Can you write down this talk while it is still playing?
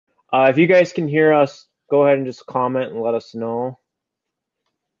If you guys can hear us, go ahead and just comment and let us know.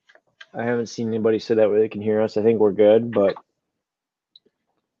 I haven't seen anybody say that way they can hear us. I think we're good, but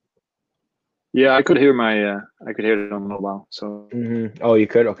Yeah, I could hear I could hear it on mobile. So oh, you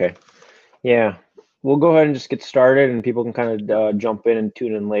could? Okay. Yeah. We'll go ahead and just get started and people can kind of jump in and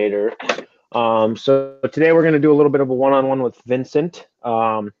tune in later. So today we're going to do a little bit of a one-on-one with Vincent.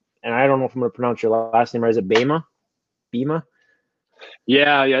 And I don't know if I'm going to pronounce your last name right. Is it Beima? Beima?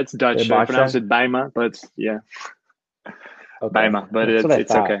 yeah, it's Did I Dutch. I botch pronounce that? it Beima, but yeah, Okay. Beima. But That's what I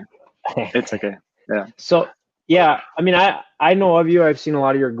it's thought. okay. It's okay. Yeah, So yeah, I mean, I know of you. I've seen a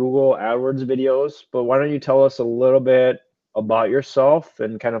lot of your Google AdWords videos, but why don't you tell us a little bit about yourself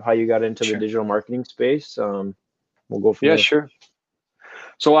and kind of how you got into the sure. digital marketing space? We'll go from Yeah, there. sure.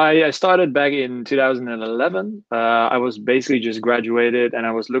 So I started back in 2011. I was basically just graduated, and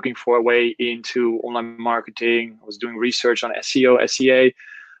I was looking for a way into online marketing. I was doing research on SEO, SEA.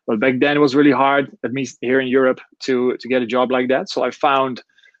 But back then it was really hard, at least here in Europe, to get a job like that. So I found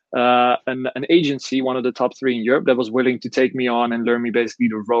an agency, one of the top three in Europe, that was willing to take me on and learn me basically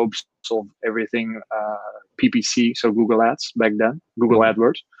the ropes of everything PPC, so Google Ads back then, Google Mhm.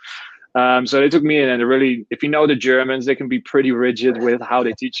 AdWords. So they took me in, and really, if you know the Germans, they can be pretty rigid with how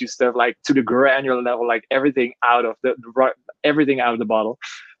they teach you stuff, like to the granular level, like everything out of everything out of the bottle.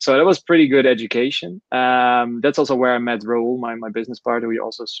 So that was pretty good education. That's also where I met Raul, my business partner. We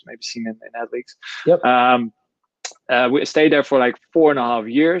also maybe seen in AdLeaks. Yep. We stayed there for like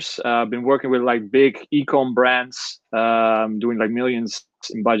 4.5 years. Been working with like big e-com brands, doing like millions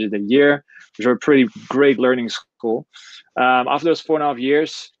in budget a year, which were a pretty great learning school. After those 4.5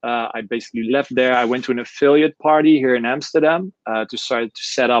 years, I basically left there. I went to an affiliate party here in Amsterdam to start to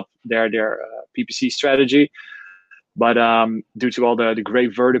set up their PPC strategy. But due to all the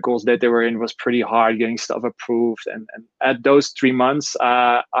great verticals that they were in, it was pretty hard getting stuff approved. And at those 3 months,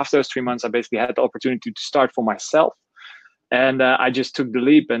 after those 3 months, I basically had the opportunity to start for myself. And I just took the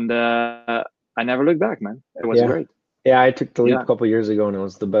leap, and I never looked back, man. It was Yeah. great. Yeah, I took the leap Yeah. a couple years ago and it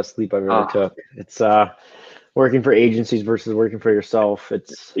was the best leap I've ever Ah, took. It's working for agencies versus working for yourself.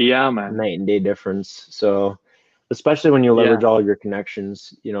 It's yeah, man. night and day difference. So especially when you Yeah. leverage all of your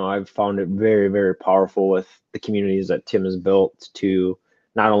connections, I've found it very, very powerful with the communities that Tim has built to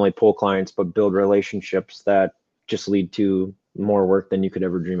not only pull clients, but build relationships that just lead to more work than you could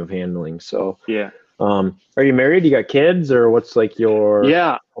ever dream of handling. So, Yeah. are you married? You got kids, or what's like your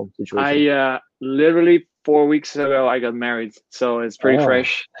Yeah. home situation? I literally 4 weeks ago I got married, so it's pretty Oh,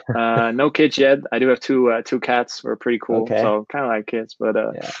 fresh. No kids yet. I do have two cats. We're pretty cool, okay. so kind of like kids. But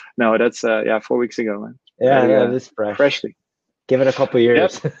Yeah. no, that's yeah, 4 weeks ago, man. Yeah, Very that is fresh. freshly. Give it a couple Yep.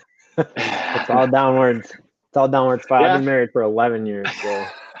 years. It's all downwards. It's all downwards. I've Yeah. been married for 11 years, so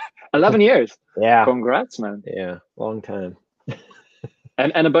 11 years. yeah, Congrats, man. yeah, long time.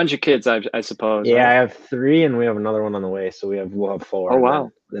 And a bunch of kids, I suppose, Yeah, I right? have three, and we have another one on the way, so we'll have four, Oh and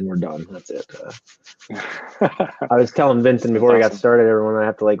wow. then we're done. That's it. I That's was telling Vincent before we got awesome. started, everyone, I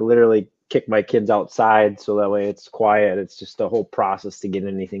have to like literally kick my kids outside so that way it's quiet. It's just a whole process to get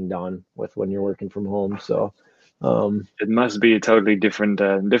anything done with when you're working from home. So, um, It must be a totally different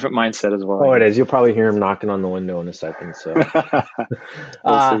mindset as well, I oh, it guess. is. You'll probably hear him knocking on the window in a second. So.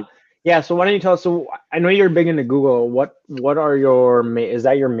 We'll Uh, see. yeah. So why don't you tell us? So I know you're big into Google. What are your is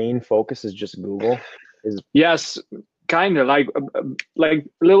that your main focus? Is just Google? Is Yes, kind of like a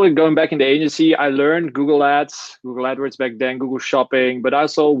little bit going back in the agency. I learned Google Ads, Google AdWords back then, Google Shopping, but I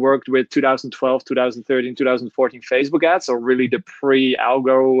also worked with 2012, 2013, 2014 Facebook ads, so really the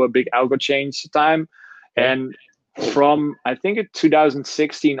pre-algo, big algo change time. okay. And from I think in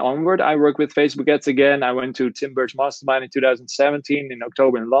 2016 onward, I worked with Facebook ads again. I went to Tim Burt's Mastermind in 2017 in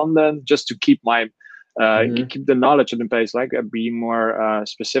October in London just to keep my Hmm. keep the knowledge at the pace, like be more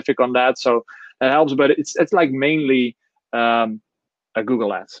specific on that. So that helps, but it's like mainly a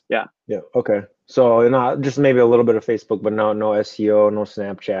Google Ads. Yeah. Yeah. Okay. So not just maybe a little bit of Facebook, but no SEO, no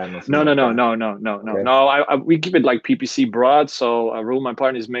Snapchat, nothing No, no, like no, that. no, no, no, no, Okay. no. We keep it like PPC broad. So Rule, my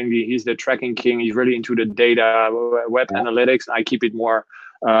partner, is mainly he's the tracking king. He's really into the data, web Yeah. analytics. I keep it more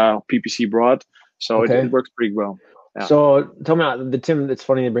PPC broad. So it Okay. works pretty well. Yeah. So tell me the Tim. It's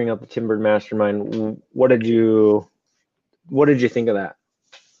funny to bring up the Tim Bird Mastermind. What did you think of that?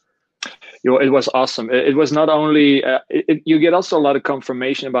 It was awesome. It was not only you get also a lot of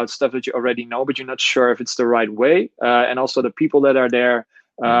confirmation about stuff that you already know, but you're not sure if it's the right way. And also the people that are there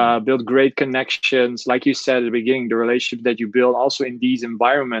build great connections. Like you said at the beginning, the relationship that you build also in these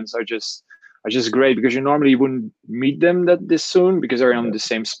environments are just great because you normally wouldn't meet them that this soon because they're in Yeah. the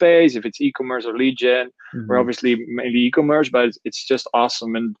same space. If it's e-commerce or lead gen, we're Hmm. obviously mainly e-commerce, but it's just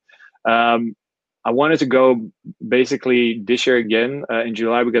awesome. And I wanted to go basically this year again. In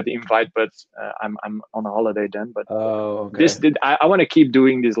July we got the invite, but I'm on a holiday then. But Oh, okay. this did I want to keep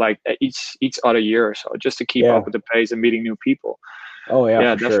doing this like each other year or so, just to keep Yeah. up with the pace and meeting new people. Oh yeah,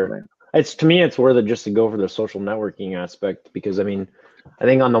 Yeah, for sure. definitely. It's to me, it's worth it just to go for the social networking aspect because I mean, I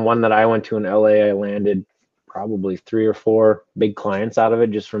think on the one that I went to in LA, I landed probably 3 or 4 big clients out of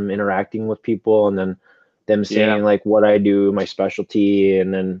it just from interacting with people and then them Yeah, saying like what I do, my specialty,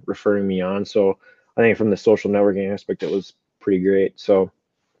 and then referring me on. So I think from the social networking aspect, it was pretty great. So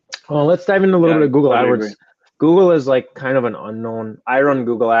let's dive into a little yeah, bit I of Google totally agree. AdWords. Google is like kind of an unknown. I run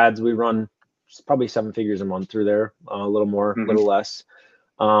Google Ads. We run probably 7 figures a month through there, a little more, a Hmm. little less.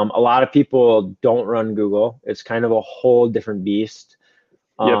 A lot of people don't run Google. It's kind of a whole different beast.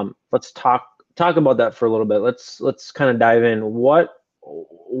 Yep. Let's talk about that for a little bit. Let's kind of dive in.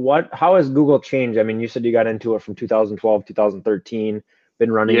 How has Google changed? I mean, you said you got into it from 2012, 2013,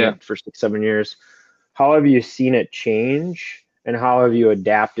 been running Yeah. it for 6, 7 years. How have you seen it change, and how have you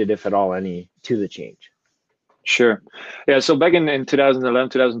adapted, if at all, any to the change? Sure. Yeah. So back in 2011,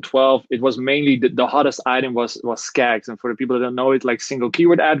 2012, it was mainly the hottest item was SCAGs. And for the people that don't know it, like single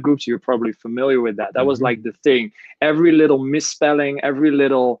keyword ad groups, you're probably familiar with that. That was Hmm. like the thing. Every little misspelling, every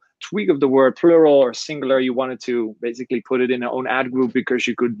little tweak of the word plural or singular, you wanted to basically put it in your own ad group because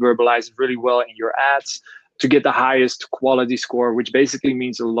you could verbalize it really well in your ads to get the highest quality score, which basically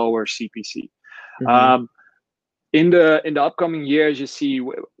means a lower CPC. Hmm. Um, in the upcoming years, you see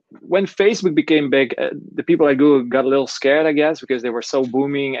when Facebook became big, the people at Google got a little scared, I guess, because they were so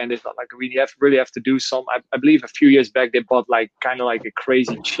booming, and they thought like we really have to do some. I believe a few years back they bought like kind of like a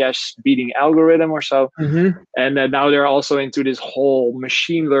crazy chess beating algorithm or so, Hmm. and then now they're also into this whole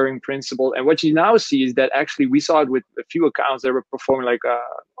machine learning principle. And what you now see is that actually we saw it with a few accounts that were performing like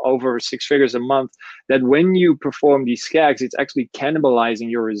over 6 figures a month. That when you perform these SCAGs, it's actually cannibalizing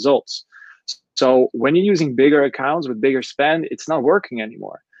your results. So when you're using bigger accounts with bigger spend, it's not working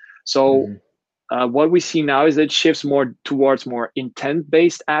anymore. So Hmm. what we see now is that it shifts more towards more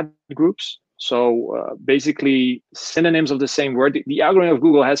intent-based ad groups. So basically synonyms of the same word. The algorithm of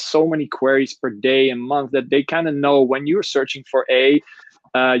Google has so many queries per day and month that they kind of know when you're searching for A,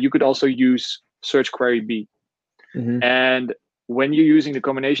 you could also use search query B. Hmm. And when you're using the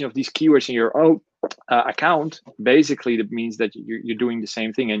combination of these keywords in your own account, basically that means that you're doing the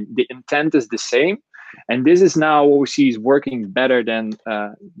same thing and the intent is the same. And this is now what we see is working better than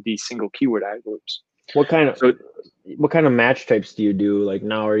these single keyword algorithms. What kind of So what kind of match types do you do? Like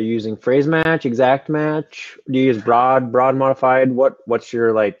now, are you using phrase match, exact match? Do you use broad modified? What's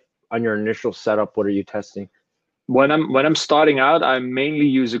your like on your initial setup? What are you testing? when I'm starting out, I mainly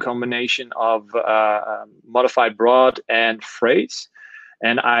use a combination of modified broad and phrase.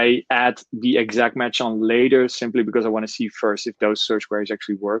 And I add the exact match on later simply because I want to see first if those search queries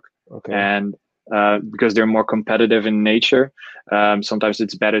actually work. Okay. And because they're more competitive in nature, sometimes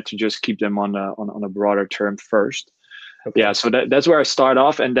it's better to just keep them on a broader term first. Yeah, Okay. so that's where I start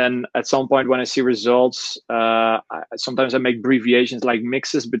off, and then at some point when I see results, sometimes I make abbreviations like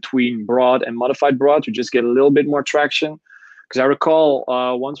mixes between broad and modified broad to just get a little bit more traction. Because I recall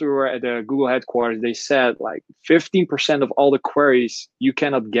once we were at the Google headquarters, they said like 15% of all the queries you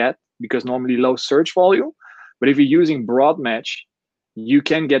cannot get because normally low search volume, but if you're using broad match, you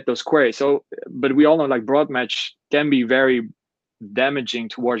can get those queries. So, but we all know like broad match can be very damaging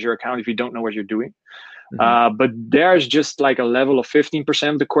towards your account if you don't know what you're doing. Hmm. But there's just like a level of 15%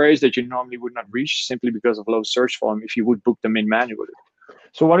 of the queries that you normally would not reach simply because of low search volume if you would book them in manually.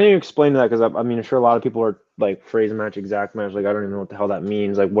 So why don't you explain that? Because I mean, I'm sure a lot of people are like phrase match, exact match. Like I don't even know what the hell that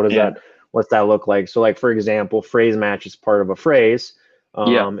means. Like what does Yeah. that what's that look like? So like for example, phrase match is part of a phrase.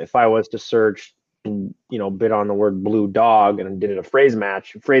 Yeah. If I was to search, bid on the word blue dog and did it a phrase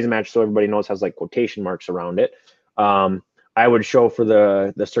match, so everybody knows has like quotation marks around it. I would show for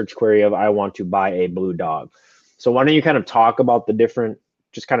the search query of I want to buy a blue dog. So why don't you kind of talk about the different,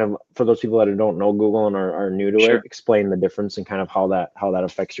 just kind of for those people that don't know Google and are new to it, Sure. explain the difference and kind of how that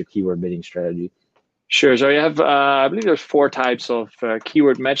affects your keyword bidding strategy. Sure. So you have, I believe there's 4 types of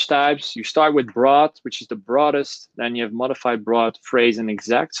keyword match types. You start with broad, which is the broadest. Then you have modified broad, phrase, and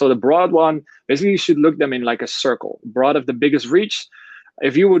exact. So the broad one, basically you should look them in like a circle. Broad of the biggest reach.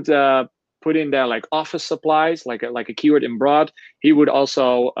 If you would put in there like office supplies, like a keyword in broad, he would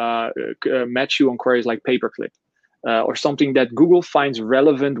also match you on queries like paperclip. Or something that Google finds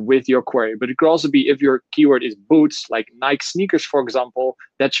relevant with your query. But it could also be if your keyword is boots, like Nike sneakers, for example,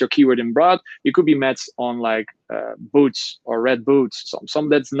 that's your keyword in broad. You could be matched on like boots or red boots, some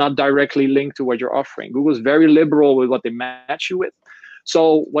that's not directly linked to what you're offering. Google's very liberal with what they match you with.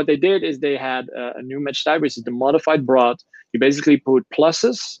 So what they did is they had a new match type, which is the modified broad. You basically put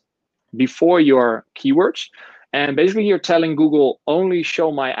pluses before your keywords. And basically you're telling Google only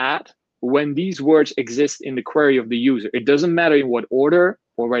show my ad when these words exist in the query of the user. It doesn't matter in what order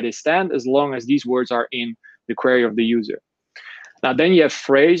or where they stand, as long as these words are in the query of the user. Now then you have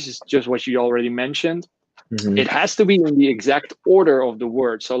phrase, just what you already mentioned. It has to be in the exact order of the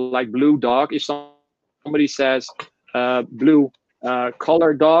word. So like blue dog, if somebody says blue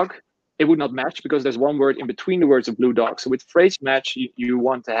color dog, it would not match because there's one word in between the words of blue dog. So with phrase match, you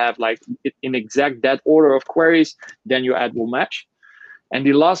want to have like in exact that order of queries, then your ad will match. And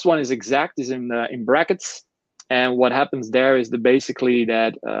the last one is exact, is in brackets. And what happens there is basically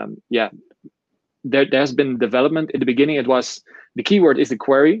that, there's been development. In the beginning, it was the keyword is the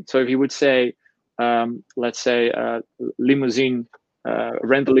query. So if you would say, let's say limousine,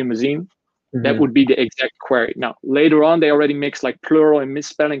 rent a limousine, that would be the exact query. Now, later on, they already mixed like plural and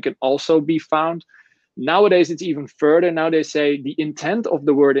misspelling can also be found. Nowadays, it's even further. Now they say the intent of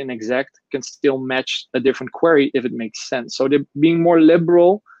the word in exact can still match a different query if it makes sense. So they're being more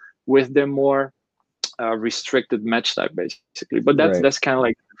liberal with their more restricted match type, basically. But that's kind of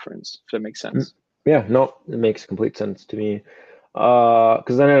like the difference, if that makes sense. Yeah, no, it makes complete sense to me.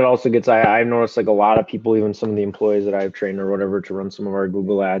 Because then it also gets, I've noticed like a lot of people, even some of the employees that I've trained or whatever to run some of our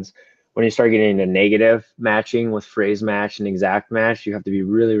Google ads, when you start getting into negative matching with phrase match and exact match, you have to be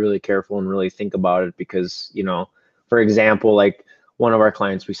really, really careful and really think about it because, you know, for example, like one of our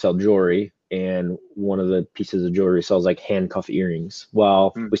clients, we sell jewelry, and one of the pieces of jewelry sells like handcuff earrings.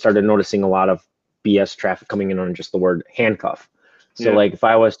 Well, we started noticing a lot of BS traffic coming in on just the word handcuff. So like if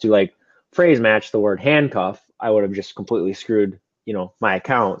I was to like phrase match the word handcuff, I would have just completely screwed, you know, my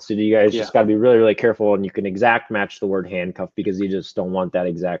account. So you guys just got to be really, really careful, and you can exact match the word handcuff because you just don't want that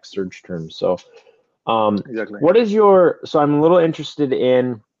exact search term. So what is your, so I'm a little interested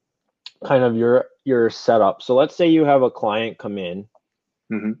in kind of your setup. So let's say you have a client come in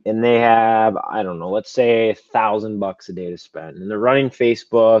and they have, I don't know, let's say $1,000 a day to spend, and they're running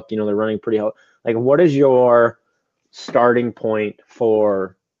Facebook, you know, they're running pretty, like what is your starting point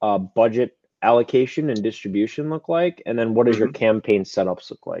for budget allocation and distribution look like? And then what does your campaign setups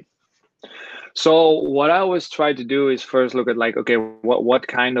look like? So what I always try to do is first look at like, okay, what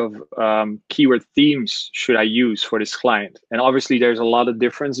kind of keyword themes should I use for this client? And obviously there's a lot of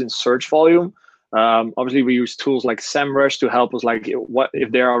difference in search volume. Obviously we use tools like SEMrush to help us, like what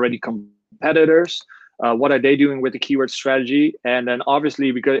if they're already competitors, what are they doing with the keyword strategy? And then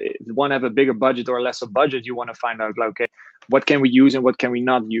obviously, because you want to have a bigger budget or less of budget, you want to find out like, okay, what can we use and what can we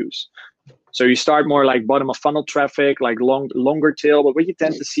not use? So you start more like bottom of funnel traffic, like longer tail. But what you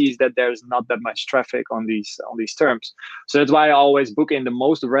tend to see is that there's not that much traffic on these terms. So that's why I always book in the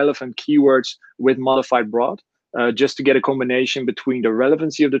most relevant keywords with modified broad, just to get a combination between the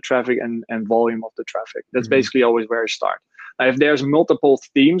relevancy of the traffic and volume of the traffic. That's basically always where I start. Now, if there's multiple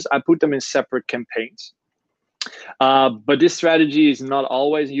themes, I put them in separate campaigns. But this strategy is not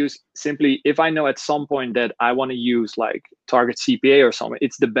always used. Simply, if I know at some point that I want to use like target CPA or something,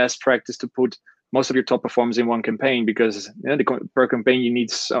 it's the best practice to put most of your top performers in one campaign, because per campaign you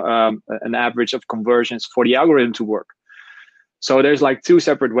need an average of conversions for the algorithm to work. So there's like two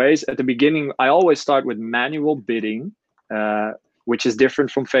separate ways. At the beginning, I always start with manual bidding, which is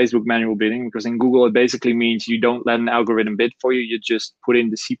different from Facebook manual bidding, because in Google it basically means you don't let an algorithm bid for you. You just put in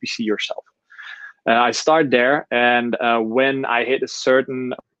the CPC yourself. I start there, and when I hit a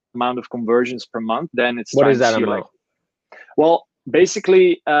certain amount of conversions per month, then it's what time is that to see amount? like, well,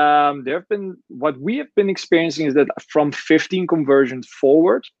 basically, what we have been experiencing is that from 15 conversions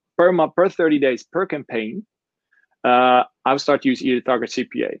forward per month, per 30 days per campaign, I'll start to use either target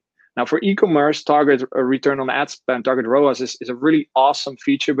CPA. Now for e-commerce, target return on ad spend, target ROAS is a really awesome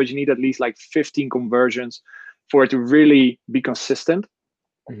feature, but you need at least like 15 conversions for it to really be consistent.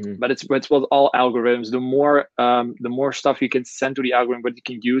 But it's with all algorithms. The more stuff you can send to the algorithm, what you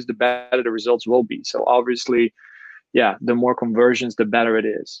can use, the better the results will be. So obviously, yeah, the more conversions, the better it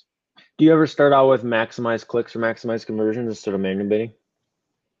is. Do you ever start out with maximize clicks or maximize conversions instead of manual bidding?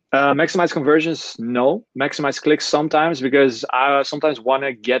 Maximize conversions, no. Maximize clicks sometimes, because I sometimes want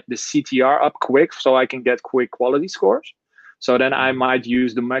to get the CTR up quick so I can get quick quality scores. So then I might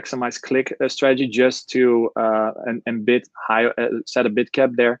use the maximize click strategy just to and bid high, set a bid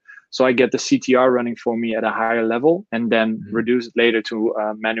cap there, so I get the CTR running for me at a higher level, and then reduce it later to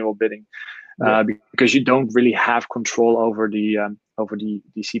manual bidding, because you don't really have control over the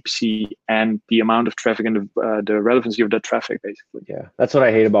CPC and the amount of traffic and the relevancy of that traffic, basically. Yeah, that's what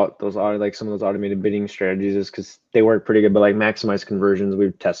I hate about those like some of those automated bidding strategies, is because they work pretty good, but like maximize conversions,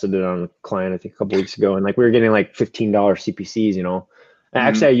 we've tested it on a client I think a couple weeks ago, and like we were getting like $15 CPCs, you know. And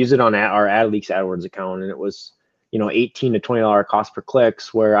actually I used it on our AdLeaks AdWords account, and it was $18 to $20 cost per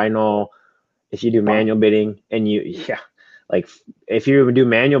clicks, where I know if you do manual bidding and like if you do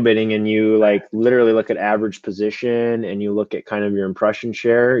manual bidding and you like literally look at average position and you look at kind of your impression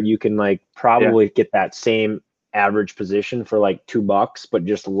share, you can like probably get that same average position for like $2, but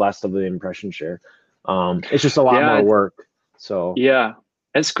just less of the impression share. It's just a lot more work. So yeah,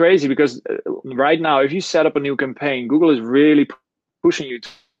 it's crazy because right now, if you set up a new campaign, Google is really pushing you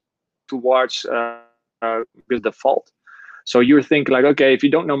towards the default. So you're thinking like, okay, if you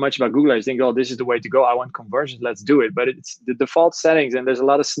don't know much about Google, you think, oh, this is the way to go. I want conversions. Let's do it. But it's the default settings, and there's a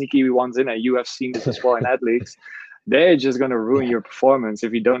lot of sneaky ones in it. You have seen this as well in ad leaks. They're just going to ruin your performance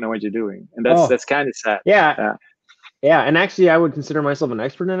if you don't know what you're doing, and that's kind of sad. Yeah. And actually, I would consider myself an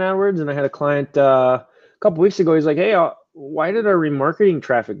expert in AdWords. And I had a client a couple weeks ago. He's like, hey, why did our remarketing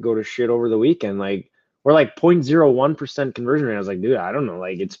traffic go to shit over the weekend? Like, we're like 0.01% conversion rate. I was like, dude, I don't know.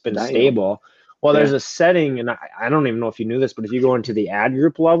 Like, it's been stable. Well, there's a setting, and I don't even know if you knew this, but if you go into the ad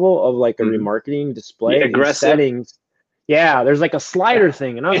group level of like a remarketing display, aggressive settings, there's like a slider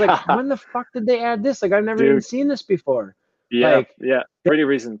thing. And I was like, when the fuck did they add this? Like, I've never even seen this before. Pretty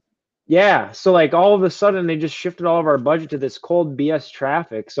recent. Yeah, so like all of a sudden they just shifted all of our budget to this cold BS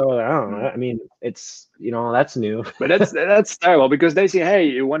traffic. So I don't know. I mean, it's that's new. But that's terrible because they say, hey,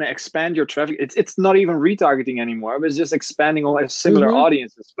 you want to expand your traffic. It's not even retargeting anymore, but it's just expanding all similar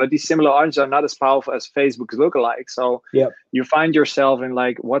audiences. But these similar audiences are not as powerful as Facebook's lookalike. So you find yourself in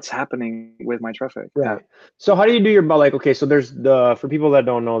like, what's happening with my traffic? Right. So how do you do your like? Okay, so there's for people that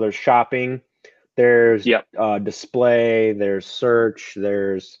don't know, there's shopping, there's display, there's search,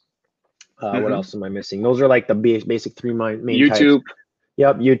 there's what else am I missing? Those are like the basic three main YouTube types.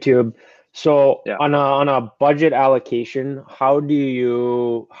 Yep, YouTube. So on a budget allocation, how do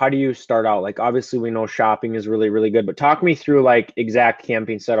you start out? Like, obviously we know shopping is really, really good, but talk me through like exact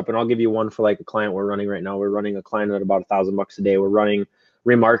campaign setup. And I'll give you one for like a client we're running right now. We're running a client at about $1,000 a day. We're running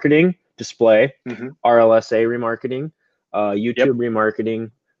remarketing, display, RLSA remarketing, YouTube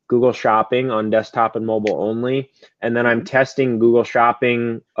remarketing, Google Shopping on desktop and mobile only. And then I'm testing Google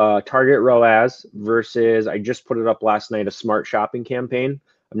Shopping target ROAS versus, I just put it up last night, a smart shopping campaign.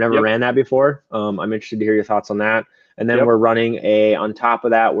 I've never ran that before. I'm interested to hear your thoughts on that. And then we're running on top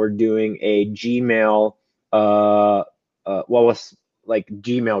of that, we're doing a Gmail, with like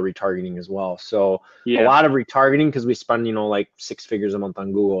Gmail retargeting as well. So a lot of retargeting because we spend, like 6 figures a month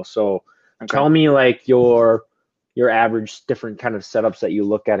on Google. So tell me like your average different kind of setups that you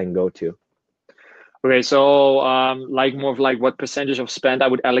look at and go to. Okay, so like more of like what percentage of spend I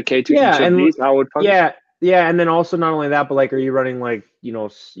would allocate to each of these? How would and then also not only that, but like, are you running like,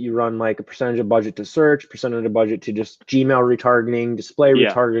 you run like a percentage of budget to search, percentage of budget to just Gmail retargeting, display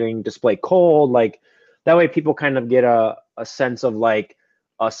retargeting, display cold, like that way people kind of get a sense of like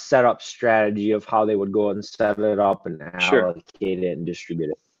a setup strategy of how they would go and set it up and allocate it and distribute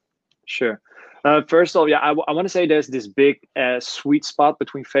it. Sure. First of all, I want to say there's this big sweet spot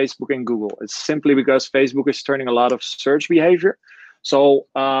between Facebook and Google. It's simply because Facebook is turning a lot of search behavior. So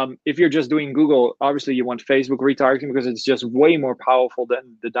if you're just doing Google, obviously you want Facebook retargeting because it's just way more powerful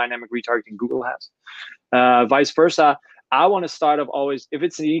than the dynamic retargeting Google has. Vice versa, I want to start off always, if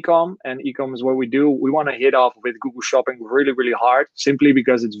it's an e-com, and e-com is what we do, we want to hit off with Google Shopping really, really hard, simply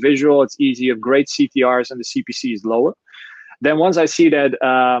because it's visual, it's easy, you have great CTRs, and the CPC is lower. Then once I see that,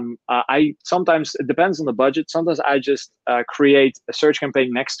 I sometimes, it depends on the budget, sometimes I just create a search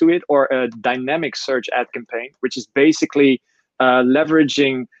campaign next to it or a dynamic search ad campaign, which is basically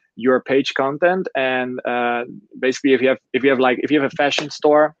leveraging your page content. And basically if you have a fashion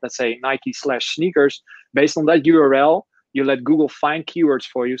store, let's say Nike/sneakers, based on that URL, you let Google find keywords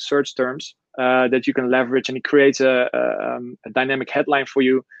for you, search terms that you can leverage, and it creates a dynamic headline for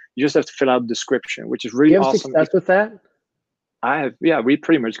you. You just have to fill out the description, which is really awesome. Success with that? We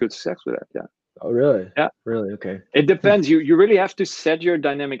pretty much good success with that. Yeah. Oh, really? Yeah. Really? Okay. It depends. You really have to set your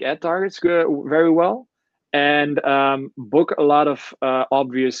dynamic ad targets very well, and book a lot of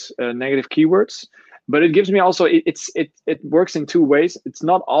obvious negative keywords. But it gives me also, it works in two ways. It's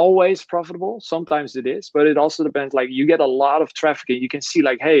not always profitable. Sometimes it is, but it also depends. Like you get a lot of traffic and you can see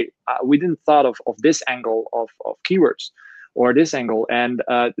like, hey, we didn't thought of this angle of keywords or this angle. And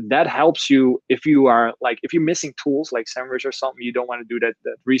that helps you if you're missing tools like SEMrush or something, you don't want to do that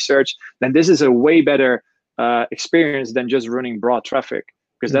research, then this is a way better experience than just running broad traffic,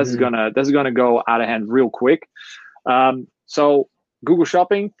 because that's gonna go out of hand real quick. So Google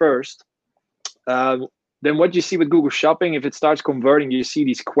Shopping first. Then what you see with Google Shopping, if it starts converting, you see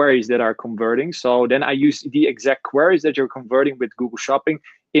these queries that are converting. So then I use the exact queries that you're converting with Google Shopping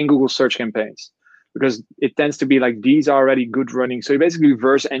in Google search campaigns, because it tends to be like these are already good running. So you basically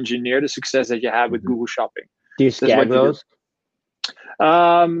reverse engineer the success that you have with Google Shopping. Do you This is scag what you those?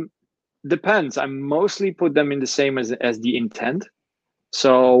 do. Depends. I mostly put them in the same as the intent.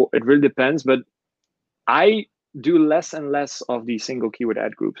 So it really depends, but I do less and less of the single keyword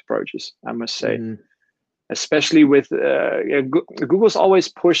ad groups approaches, I must say. Mm-hmm. Especially with Google's always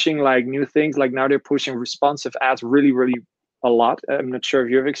pushing like new things. Like now they're pushing responsive ads really, really a lot. I'm not sure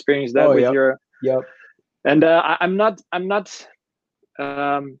if you've experienced that Oh, with yep. your. Yep. And I'm not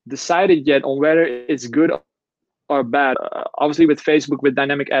decided yet on whether it's good or bad. Obviously, with Facebook, with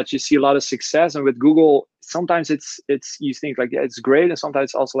dynamic ads, you see a lot of success, and with Google, sometimes it's you think like, yeah, it's great, and sometimes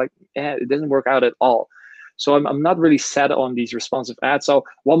it's also like, it doesn't work out at all. So I'm not really set on these responsive ads. So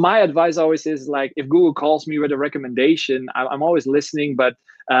what my advice always is, like, if Google calls me with a recommendation, I'm always listening. But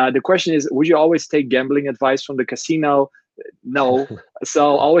the question is, would you always take gambling advice from the casino? No.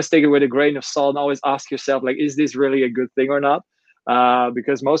 So always take it with a grain of salt, and always ask yourself, like, is this really a good thing or not?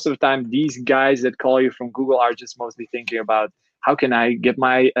 Because most of the time, these guys that call you from Google are just mostly thinking about how can I get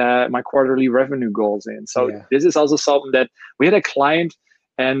my my quarterly revenue goals in. So Yeah. this is also something that we had a client,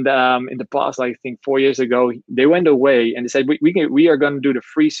 and in the past, I think 4 years ago, they went away and they said we are going to do the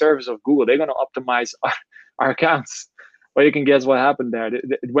free service of Google. They're going to optimize our accounts. Well, you can guess what happened there.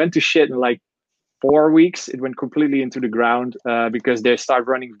 It went to shit in like 4 weeks. It went completely into the ground because they start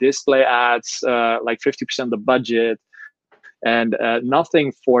running display ads, like 50% of the budget, and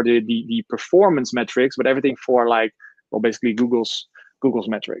nothing for the performance metrics, but everything for like, well, basically Google's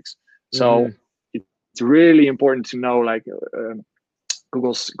metrics. So Mm-hmm. it's really important to know, like,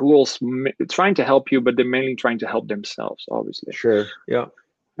 Google's trying to help you, but they're mainly trying to help themselves, obviously. Sure. Yeah.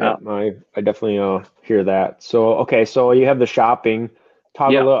 Yeah. Yep. I definitely hear that. So okay, so you have the shopping.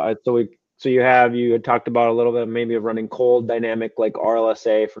 Talk a Yeah. little. So you had talked about a little bit maybe of running cold dynamic like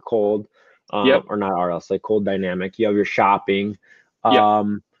RLSA for cold, Yep. or not RLSA, cold dynamic. You have your shopping.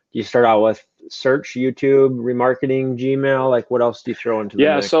 Yep. You start out with search, YouTube, remarketing, Gmail. Like what else do you throw into the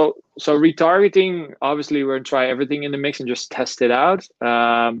Yeah. mix? So retargeting, obviously, we're gonna try everything in the mix and just test it out.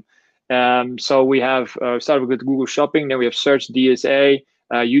 So we have started with Google Shopping, then we have search, DSA,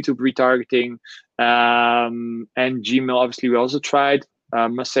 YouTube retargeting, and Gmail. Obviously, we also tried.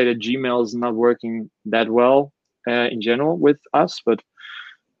 Must say that Gmail is not working that well in general with us, but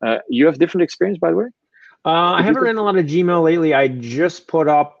you have different experience, by the way, I with haven't YouTube. ran a lot of Gmail lately. I just put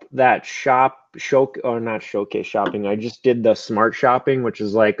up that or not showcase shopping. I just did the smart shopping, which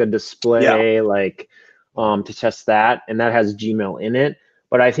is like a Yeah. display, like to test that, and that has Gmail in it.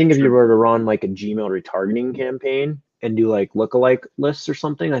 But I think if you True. were to run like a Gmail retargeting campaign and do like lookalike lists or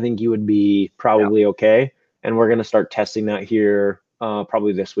something, I think you would be Yeah. probably okay. And we're gonna start testing that here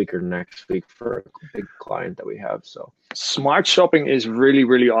probably this week or next week for a big client that we have. So Smart shopping is really,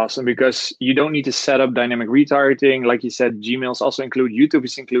 really awesome because you don't need to set up dynamic retargeting. Like you said, Gmails also include, YouTube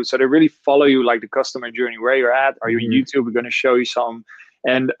is included. So they really follow you like the customer journey, where you're at. Are you on mhm. YouTube? We're going to show you some.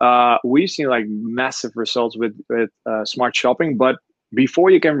 And we've seen like massive results with smart shopping. But before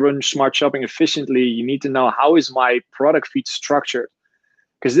you can run smart shopping efficiently, you need to know, how is my product feed structured?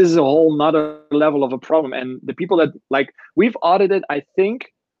 Because this is a whole nother level of a problem. And the people that, like, we've audited, I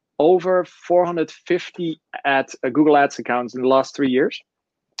think, over 450 at Google Ads accounts in the last 3 years.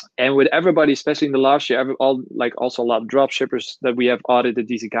 And with everybody, especially in the last year, all, like, also a lot of drop shippers that we have audited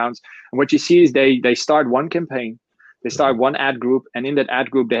these accounts. And what you see is they start one campaign, they start one ad group, and in that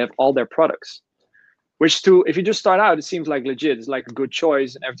ad group they have all their products. Which, to, if you just start out, it seems like legit. It's like a good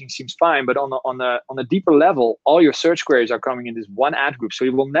choice and everything seems fine. But on a deeper level, all your search queries are coming in this one ad group. So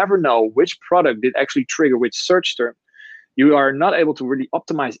you will never know which product did actually trigger which search term. You are not able to really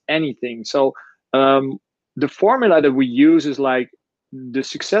optimize anything. So the formula that we use is like, the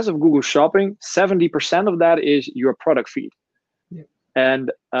success of Google Shopping, 70% of that is your product feed. Yeah.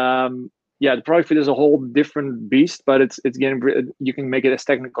 And yeah, the product feed is a whole different beast, but it's getting, you can make it as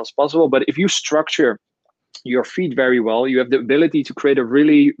technical as possible. But if you structure your feed very well, you have the ability to create a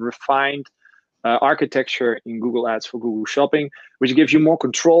really refined architecture in Google Ads for Google Shopping, which gives you more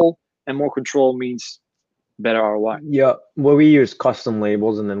control, and more control means better ROI. Yeah, well, we use custom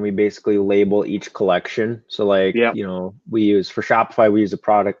labels and then we basically label each collection. So like, Yeah. we use for Shopify, we use a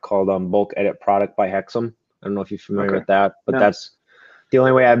product called Bulk Edit Product by Hexam. I don't know if you're familiar Okay. with that, but No. that's the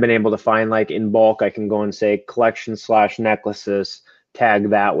only way I've been able to find, like in bulk, I can go and say collection / necklaces, tag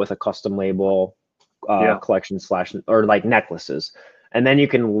that with a custom label, collection / or like necklaces. And then you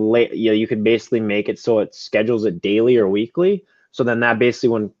can you can basically make it so it schedules it daily or weekly. So then that basically,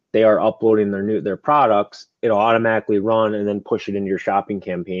 when they are uploading their products, it'll automatically run and then push it into your shopping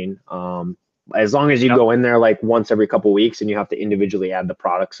campaign. As long as you go in there like once every couple of weeks and you have to individually add the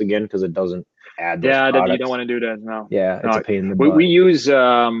products again, because it doesn't add those Yeah, that you don't products. want to do that. No, Yeah, it's a no. pain in the We butt. use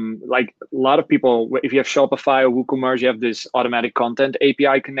like a lot of people. If you have Shopify or WooCommerce, you have this automatic content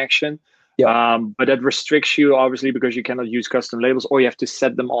API connection. Yep. But that restricts you obviously because you cannot use custom labels, or you have to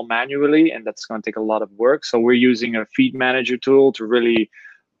set them all manually, and that's going to take a lot of work. So we're using a feed manager tool to really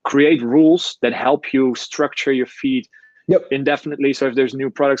create rules that help you structure your feed Yep. indefinitely. So if there's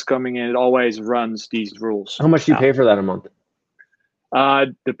new products coming in, it always runs these rules. How much do you pay for that a month?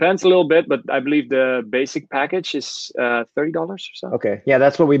 Depends a little bit, but I believe the basic package is $30 or so. Okay. Yeah,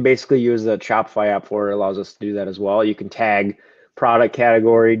 that's what we basically use the Shopify app for. It allows us to do that as well. You can tag product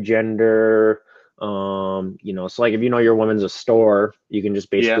category, gender, so like if you know your woman's a store, you can just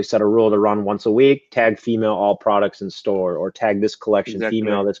basically set a rule to run once a week, tag female all products in store, or tag this collection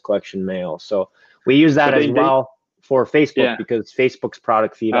female, this collection male. So we use that as well for Facebook because Facebook's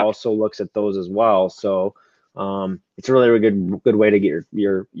product feed also looks at those as well. So it's a really good way to get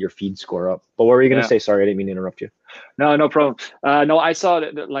your feed score up. But what were you going to say? Sorry, I didn't mean to interrupt you. No problem. No, I saw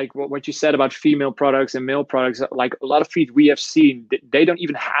that, like what you said about female products and male products. Like a lot of feeds we have seen, they don't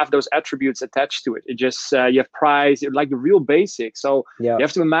even have those attributes attached to it. It just you have price, like the real basics. So you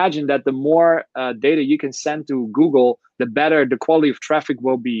have to imagine that the more data you can send to Google, the better the quality of traffic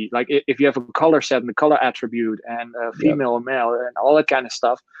will be. Like if you have a color set and the color attribute and female or male and all that kind of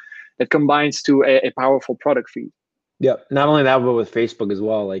stuff, that combines to a powerful product feed. Yep. Not only that, but with Facebook as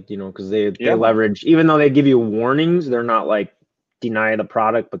well, like, because they leverage, even though they give you warnings, they're not like deny the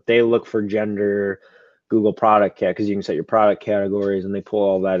product, but they look for gender, Google product cat, because you can set your product categories and they pull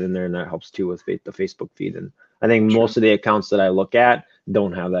all that in there, and that helps too with the Facebook feed. And I think most of the accounts that I look at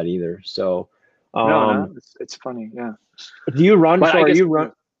don't have that either. So no, it's funny. Yeah. Do you run?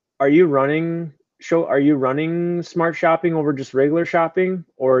 So are you running smart shopping over just regular shopping,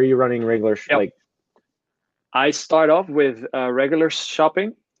 or are you running regular like? I start off with regular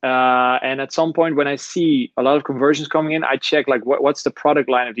shopping, and at some point when I see a lot of conversions coming in, I check like what's the product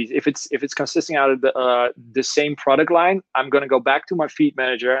line of these. If it's consisting out of the same product line, I'm going to go back to my feed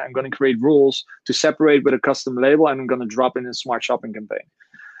manager. I'm going to create rules to separate with a custom label, and I'm going to drop in a smart shopping campaign.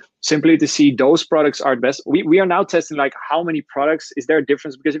 Simply to see those products are the best. We are now testing like how many products, is there a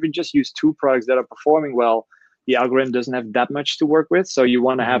difference? Because if you just use 2 products that are performing well, the algorithm doesn't have that much to work with. So you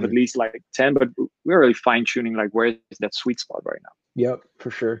want to have at least like 10, but we're really fine tuning like where is that sweet spot right now. Yep, for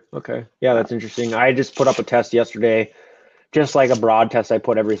sure. Okay. Yeah, that's interesting. I just put up a test yesterday, just like a broad test. I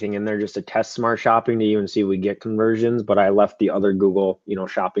put everything in there just to test smart shopping to even see if we get conversions, but I left the other Google,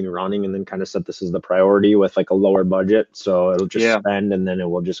 shopping running, and then kind of said this is the priority with like a lower budget. So it'll just spend, and then it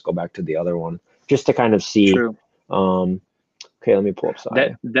will just go back to the other one just to kind of see. True. Okay, let me pull up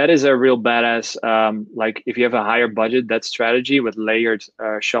Saya. That is a real badass. Like if you have a higher budget, that strategy with layered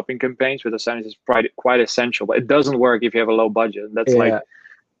shopping campaigns with incentives is quite essential. But it doesn't work if you have a low budget. That's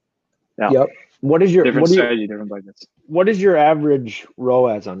Yep. What is your different strategy, different budgets? What is your average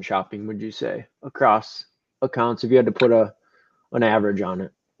ROAS on shopping? Would you say across accounts, if you had to put an average on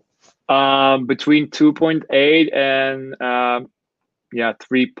it? Between 2.8 and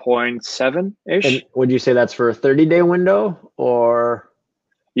 3.7 ish. And would you say that's for a 30-day window or?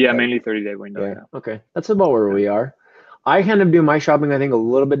 Yeah, mainly 30-day window. Yeah. Okay, that's about where we are. I kind of do my shopping, I think, a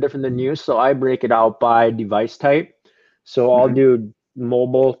little bit different than you. So I break it out by device type. So I'll do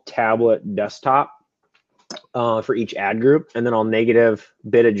mobile, tablet, desktop for each ad group, and then I'll negative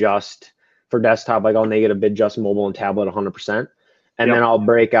bid adjust for desktop. Like I'll negative bid adjust mobile and tablet 100%, and then I'll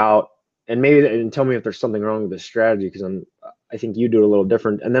break out and tell me if there's something wrong with this strategy, because I think you do it a little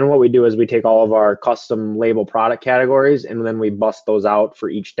different. And then what we do is we take all of our custom label product categories, and then we bust those out for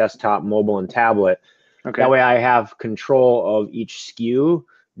each desktop, mobile, and tablet. Okay. That way I have control of each SKU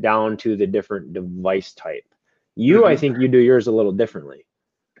down to the different device type. I think you do yours a little differently.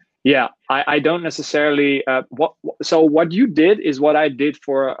 Yeah, I don't necessarily. So what you did is what I did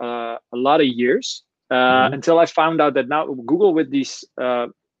for a lot of years until I found out that now Google with these.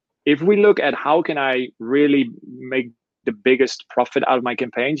 If we look at how can I really make the biggest profit out of my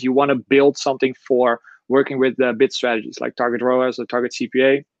campaigns, you want to build something for working with bid strategies like target ROAS or target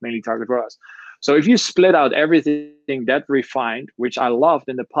CPA, mainly target ROAS. So if you split out everything that refined, which I loved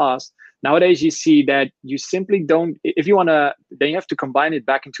in the past, nowadays you see that you simply don't, if you want to, then you have to combine it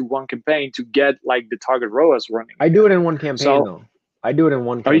back into one campaign to get like the target ROAS running. I do it in one campaign though. I do it in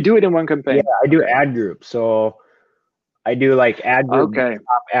one campaign. Oh, you do it in one campaign? Yeah, I do ad group. So I do like ad group,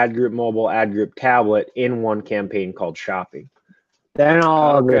 ad group mobile, ad group tablet in one campaign called shopping. Then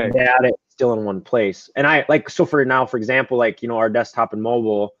all the data is still in one place. And I like, so for now, for example, like, our desktop and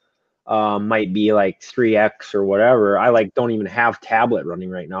mobile might be like 3x or whatever. I like don't even have tablet running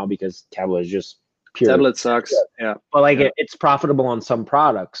right now because tablet is just pure. Tablet sucks. Yeah. But like Yeah. it's profitable on some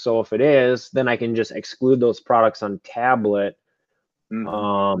products. So if it is, then I can just exclude those products on tablet. You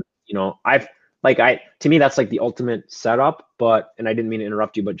know, to me that's like the ultimate setup, and I didn't mean to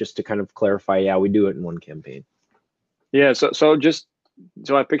interrupt you, but just to kind of clarify, yeah, we do it in one campaign. Yeah. So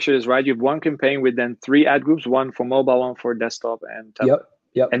I picture this right. You have one campaign with then 3 ad groups, one for mobile, one for desktop and tablet.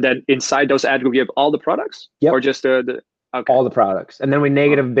 Yep. And then inside those ad groups, you have all the products? Yep. Or just the okay. All the products. And then we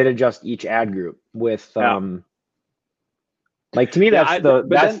negative bid adjust each ad group with like to me that's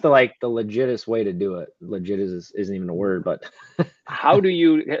the legitest way to do it. Legit isn't even a word, but how do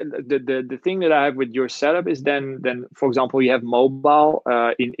you the thing that I have with your setup is then for example you have mobile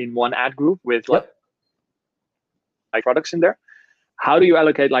in one ad group with like products in there. How do you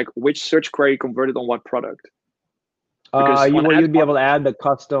allocate like which search query converted on what product? You'd be able to add the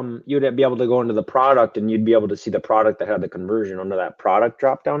custom. You'd be able to go into the product, and you'd be able to see the product that had the conversion under that product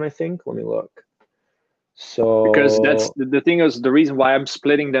drop down. I think. Let me look. So because that's the thing is the reason why I'm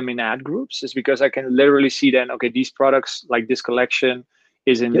splitting them in ad groups is because I can literally see then okay these products like this collection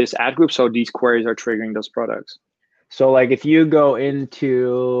is in this ad group, so these queries are triggering those products. So like if you go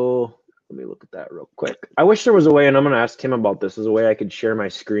into, let me look at that real quick. I wish there was a way, and I'm gonna ask Tim about this. Is a way I could share my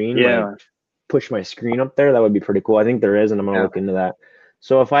screen. Yeah. Like, push my screen up there. That would be pretty cool. I think there is, and I'm gonna look into that.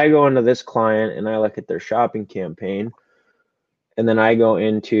 So if I go into this client and I look at their shopping campaign, and then I go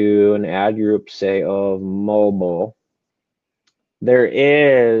into an ad group, say of mobile, there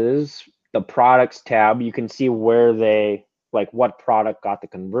is the products tab. You can see where they like what product got the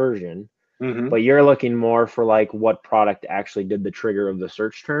conversion, but you're looking more for like what product actually did the trigger of the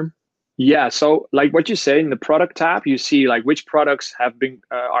search term. Yeah, so like what you say in the product tab, you see like which products have been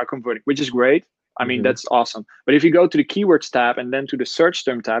are converting, which is great. I mean, that's awesome. But if you go to the keywords tab and then to the search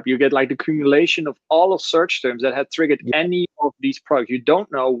term tab, you get like the accumulation of all of search terms that had triggered any of these products. You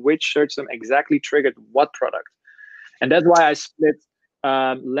don't know which search term exactly triggered what product. And that's why I split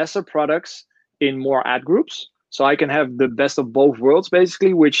lesser products in more ad groups. So I can have the best of both worlds,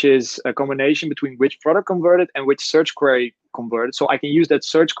 basically, which is a combination between which product converted and which search query converted. So I can use that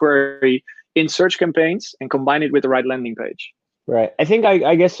search query in search campaigns and combine it with the right landing page. Right. I think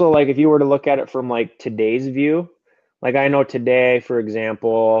I guess so. Like if you were to look at it from like today's view, like I know today, for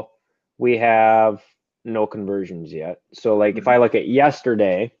example, we have no conversions yet. So like if I look at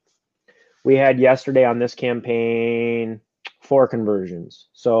yesterday, we had yesterday on this campaign 4 conversions.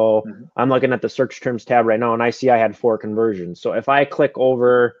 So I'm looking at the search terms tab right now and I see I had 4 conversions. So if I click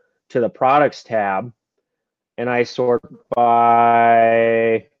over to the products tab and I sort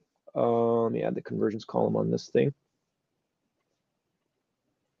by, let me add the conversions column on this thing.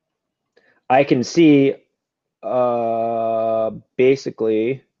 I can see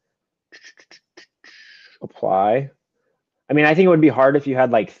basically apply. I mean, I think it would be hard if you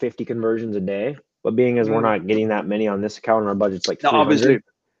had like 50 conversions a day, but being as we're not getting that many on this account and our budget's like 300. Obviously.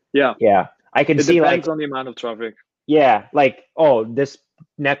 Yeah. I can see like on the amount of traffic. Yeah, like, oh, this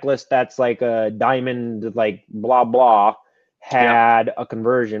necklace that's like a diamond, like blah blah, had a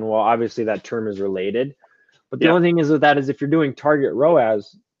conversion. Well, obviously that term is related. But the only thing is with that is if you're doing target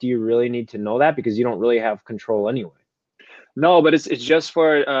ROAS, do you really need to know that? Because you don't really have control anyway. No, but it's just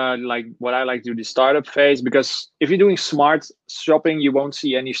for like what I like to do the startup phase, because if you're doing smart shopping, you won't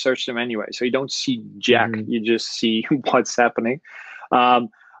see any search term anyway. So you don't see jack, you just see what's happening.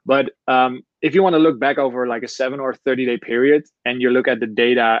 But if you want to look back over like a 7 or 30-day period and you look at the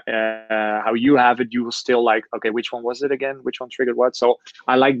data, how you have it, you will still like, okay, which one was it again? Which one triggered what? So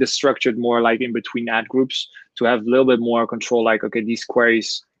I like the structured more like in between ad groups to have a little bit more control. Like, okay, these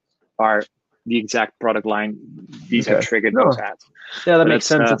queries are the exact product line. These have triggered those ads. Yeah, that makes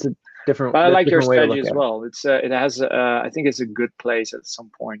sense. It's a different. But I like your strategy as well. It's it has I think it's a good place at some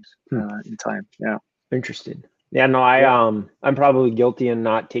point in time. Yeah. Interesting. Yeah, no, I'm probably guilty in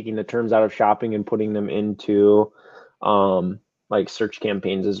not taking the terms out of shopping and putting them into like search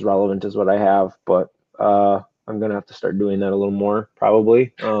campaigns as relevant as what I have, but I'm gonna have to start doing that a little more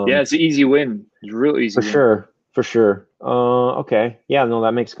probably. Yeah, it's an easy win. It's real easy. For sure. Okay. Yeah, no,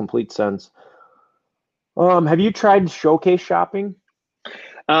 that makes complete sense. Have you tried showcase shopping?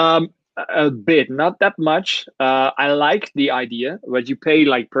 A bit, not that much. I like the idea, but you pay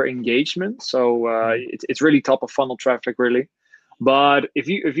like per engagement, so it's really top of funnel traffic, really. But if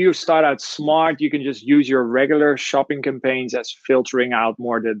you start out smart, you can just use your regular shopping campaigns as filtering out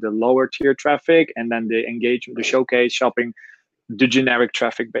more the lower tier traffic, and then the engagement, the showcase shopping, the generic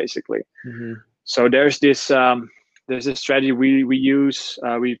traffic, basically. So there's this strategy we use.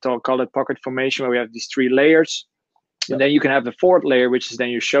 We call it pocket formation, where we have these 3 layers. And then you can have the 4th layer, which is then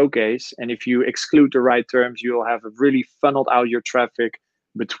your showcase. And if you exclude the right terms, you'll have really funneled out your traffic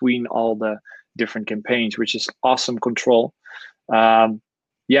between all the different campaigns, which is awesome control.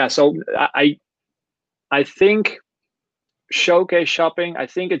 Yeah, so I think showcase shopping, I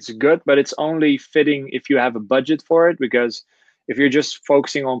think it's good, but it's only fitting if you have a budget for it, because if you're just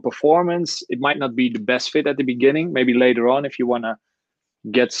focusing on performance, it might not be the best fit at the beginning. Maybe later on, if you want to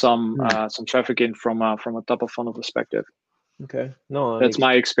get some traffic in from a top of funnel perspective. Okay, no, That's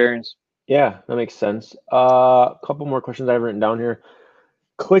my experience. Yeah, that makes sense. A couple more questions I've written down here.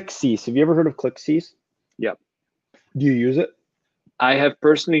 ClickCease. Have you ever heard of ClickCease? Yep. Do you use it? I have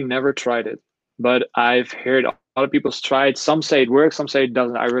personally never tried it, but I've heard a lot of people try it. Some say it works, some say it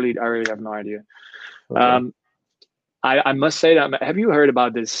doesn't. I really have no idea. Okay. I must say that. Have you heard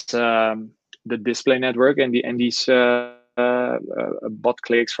about this, the display network and these bot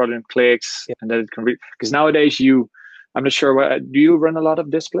clicks, fraudulent clicks, and that it can read? Because nowadays I'm not sure. Do you run a lot of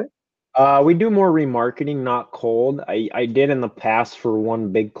display? We do more remarketing, not cold. I did in the past for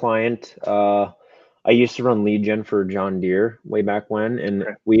one big client. I used to run lead gen for John Deere way back when, and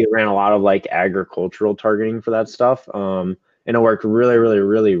we ran a lot of like agricultural targeting for that stuff. And it worked really, really,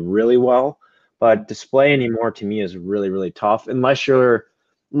 really, really well. But display anymore to me is really, really tough unless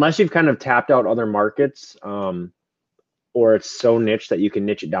you've kind of tapped out other markets, or it's so niche that you can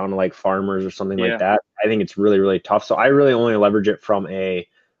niche it down to like farmers or something like that. I think it's really, really tough. So I really only leverage it from a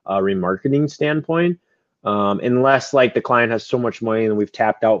remarketing standpoint. Unless like the client has so much money and we've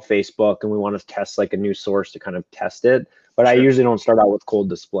tapped out Facebook and we want to test like a new source to kind of test it. But I usually don't start out with cold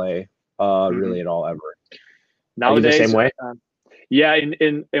display really at all ever. Nowadays, the same way? Yeah,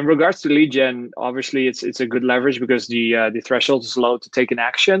 in regards to lead gen, obviously it's a good leverage because the threshold is low to take an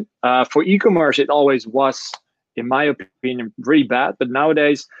action. For e-commerce, it always was, in my opinion, really bad. But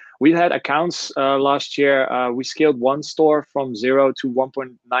nowadays, we had accounts last year. We scaled one store from 0 to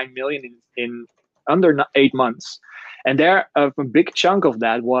 1.9 million in under 8 months. And there, a big chunk of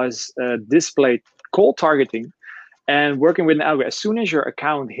that was display cold targeting and working with an algorithm. As soon as your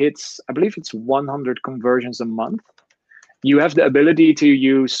account hits, I believe it's 100 conversions a month, you have the ability to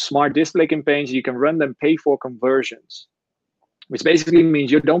use smart display campaigns. You can run them pay for conversions, which basically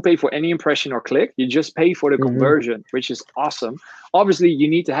means you don't pay for any impression or click. You just pay for the conversion, which is awesome. Obviously, you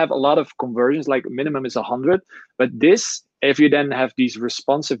need to have a lot of conversions, like minimum is 100. But this, if you then have these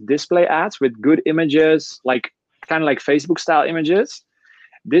responsive display ads with good images, like kind of like Facebook style images,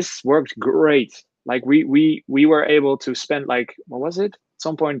 this worked great. Like we were able to spend like, what was it? At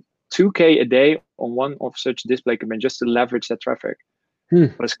some point, $2K a day on one of such display campaigns just to leverage that traffic.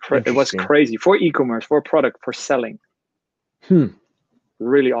 It was crazy for e-commerce, for product, for selling.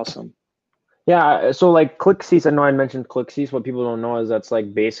 Really awesome. Yeah, so like ClickCease, I know I mentioned ClickCease. What people don't know is that's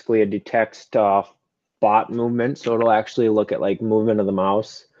like basically a detects bot movement. So it'll actually look at like movement of the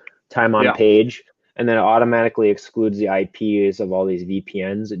mouse, time on page, and then it automatically excludes the IPs of all these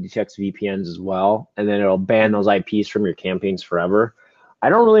VPNs. It detects VPNs as well, and then it'll ban those IPs from your campaigns forever. I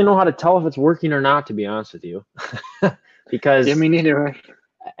don't really know how to tell if it's working or not, to be honest with you, because me neither.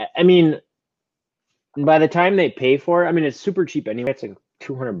 I mean, by the time they pay for it, I mean, it's super cheap anyway. It's like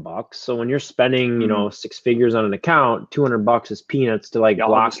 $200. So when you're spending, 6 figures on an account, $200 is peanuts to like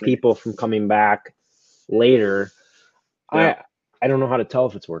block people from coming back later. I don't know how to tell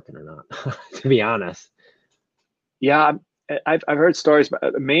if it's working or not, to be honest. Yeah, I've heard stories,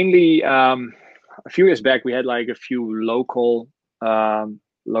 but mainly a few years back we had like a few local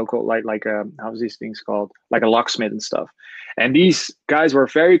like how's these things called, like a locksmith and stuff, and these guys were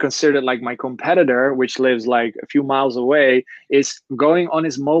very considered. Like my competitor, which lives like a few miles away, is going on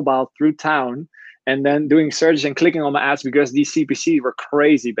his mobile through town and then doing searches and clicking on my ads because these CPCs were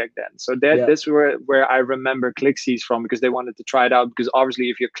crazy back then. So that's where I remember ClickCease from, because they wanted to try it out, because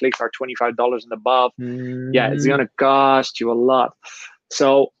obviously if your clicks are $25 and above, it's gonna cost you a lot.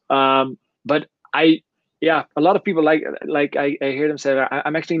 So but a lot of people like I hear them say that.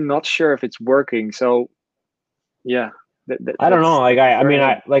 I'm actually not sure if it's working. So I don't know. Like I mean,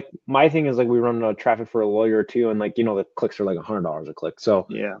 like my thing is like we run traffic for a lawyer too, and like the clicks are like $100 a click. So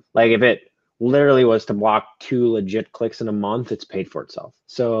like if it literally was to block 2 legit clicks in a month, it's paid for itself.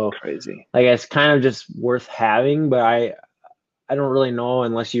 So crazy. Like it's kind of just worth having, but I don't really know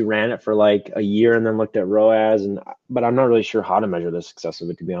unless you ran it for like a year and then looked at ROAS, but I'm not really sure how to measure the success of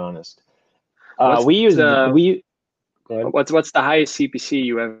it, to be honest. What's the highest CPC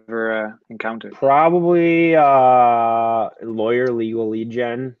you ever encountered? Probably lawyer legal lead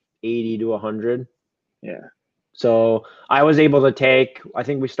gen, 80 to 100. Yeah. So I was able to take, I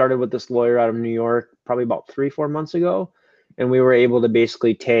think we started with this lawyer out of New York probably about 3-4 months ago, and we were able to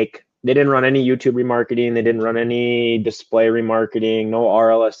basically take, they didn't run any YouTube remarketing, they didn't run any display remarketing, no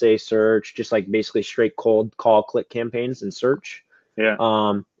RLSA search, just like basically straight cold call click campaigns and search. Yeah.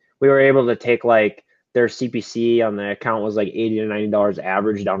 we were able to take like their CPC on the account was like $80 to $90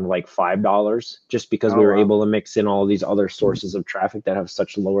 average down to like $5 just because we Oh were wow. able to mix in all these other sources of traffic that have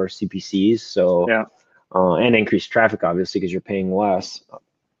such lower CPCs. So, Yeah, and increased traffic obviously because you're paying less.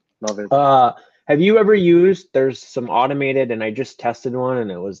 love it. Have you ever used, there's some automated, and I just tested one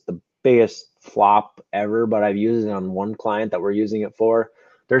and it was the biggest flop ever, but I've used it on one client that we're using it for.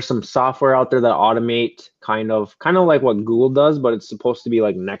 There's some software out there that automate kind of like what Google does, but it's supposed to be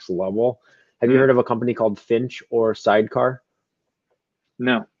like next level. Have you Mm. heard of a company called Finch or Sidecar?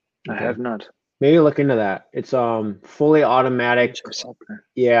 No, I Okay. have not. Maybe look into that. It's fully automatic. Software.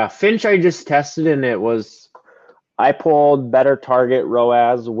 Yeah, Finch I just tested and it was I pulled better target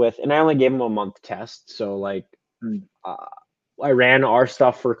ROAS with, and I only gave them a month test. So like, Mm. uh, I ran our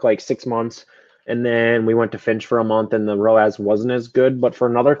stuff for like 6 months, and then we went to Finch for a month, and the ROAS wasn't as good. But for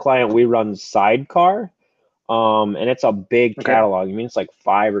another client, we run Sidecar, and it's a big Okay. catalog. I mean, it's like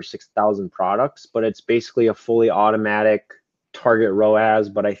 5 or 6 thousand products, but it's basically a fully automatic target ROAS.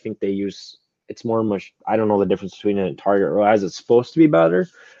 But I think they use it's more much. I don't know the difference between it and target ROAS. It's supposed to be better.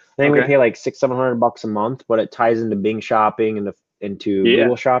 I think we Okay. pay like $600-700 a month, but it ties into Bing Shopping and into Yeah.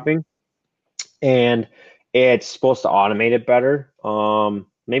 Google Shopping, and it's supposed to automate it better.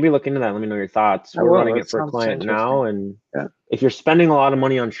 Maybe look into that. Let me know your thoughts. Oh We're well, running that it for a sounds client now, interesting. and Yeah. if you're spending a lot of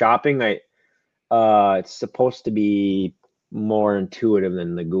money on shopping, it's supposed to be more intuitive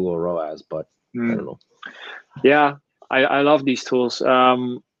than the Google ROAS, but I Mm. don't know. Yeah, I love these tools.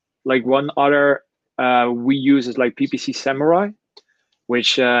 Like one other we use is like PPC Samurai,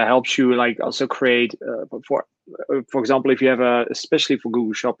 which helps you like also create for example, if you have especially for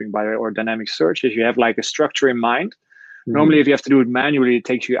Google Shopping by the way, or dynamic search, if you have like a structure in mind. Mm-hmm. Normally, if you have to do it manually, it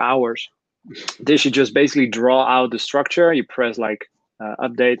takes you hours. This you just basically draw out the structure. You press like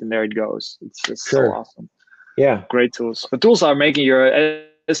update, and there it goes. It's just so Sure. awesome. Yeah. Great tools. The tools are making your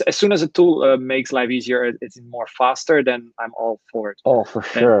as soon as a tool makes life easier, it's more faster. Then I'm all for it. Oh, for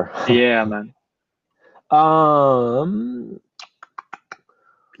And sure. yeah, man. um.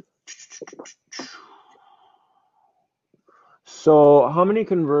 So how many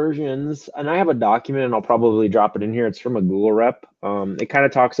conversions? And I have a document, and I'll probably drop it in here. It's from a Google rep. It kind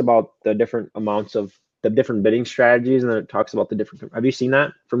of talks about the different amounts of the different bidding strategies, and then it talks about the different. Have you seen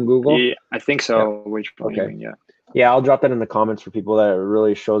that from Google? Yeah, I think Yeah. so. Which one you Okay. mean? Yeah. Yeah, I'll drop that in the comments for people that it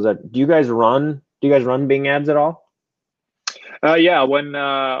really shows that. Do you guys run Bing ads at all? Yeah, when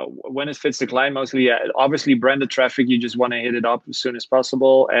it fits the client, mostly. Yeah, obviously branded traffic. You just want to hit it up as soon as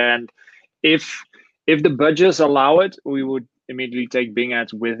possible, and if if the budgets allow it, we would immediately take Bing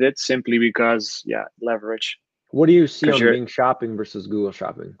ads with it, simply because yeah, leverage. What do you see Because on you're Bing Shopping versus Google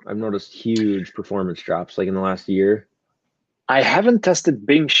Shopping? I've noticed huge performance drops like in the last year. I haven't tested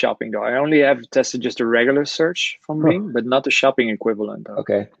Bing Shopping though. I only have tested just a regular search from Huh. Bing, but not the shopping equivalent though.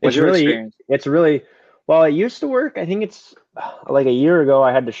 Okay. What's your experience? It's really, well, it used to work. I think it's like a year ago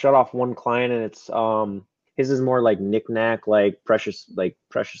I had to shut off one client and it's his is more like knickknack, like precious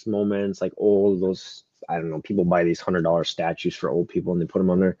moments, like old those I don't know, people buy these $100 statues for old people and they put them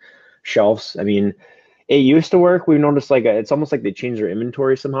on their shelves. I mean, it used to work. We've noticed like it's almost like they changed their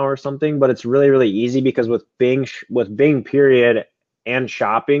inventory somehow or something, but it's really, really easy because with Bing period and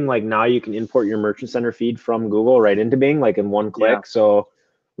shopping, like now you can import your merchant center feed from Google right into Bing, like in one Yeah. click. So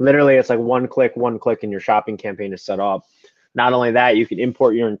literally it's like one click, and your shopping campaign is set up. Not only that, you can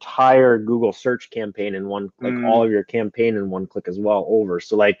import your entire Google search campaign in one, like all Mm, of your campaign in one click as well over.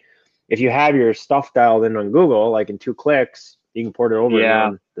 So like if you have your stuff dialed in on Google, like in 2 clicks, you can port it over and yeah.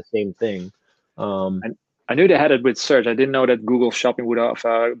 run the same thing. I, I knew they had it with search. I didn't know that Google Shopping would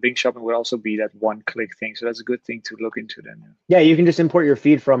have Bing Shopping would also be that one click thing. So that's a good thing to look into then. Yeah. Yeah, you can just import your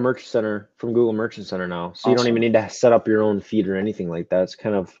feed from Merchant Center from Google Merchant Center now, so you don't even Awesome. need to set up your own feed or anything like that. It's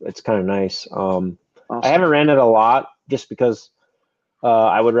kind of nice. I Awesome. haven't ran it a lot just because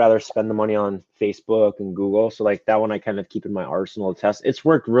I would rather spend the money on Facebook and Google. So like that one, I kind of keep in my arsenal to test. It's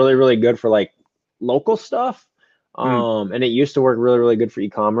worked really, really good for like local stuff, Mm, and it used to work really, really good for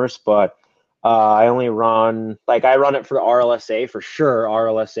e-commerce, but I run it for the RLSA for sure.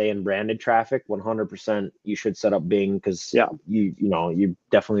 RLSA and branded traffic, 100%. You should set up Bing because yeah. you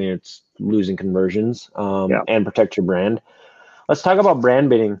definitely it's losing conversions Yeah. and protect your brand. Let's talk about brand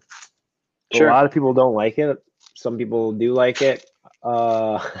bidding. A Sure. lot of people don't like it. Some people do like it.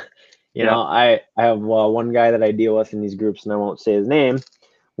 Uh, Yeah. I have one guy that I deal with in these groups, and I won't say his name.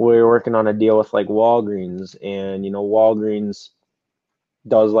 We're working on a deal with like Walgreens, and Walgreens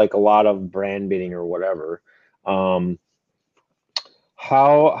does like a lot of brand bidding or whatever. Um,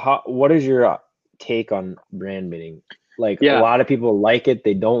 what is your take on brand bidding? Like a Yeah. lot of people like it,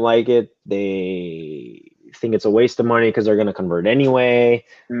 they don't like it. They think it's a waste of money because they're going to convert anyway.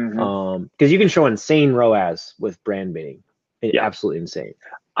 Because you can show insane ROAS with brand bidding. Yeah. Absolutely insane.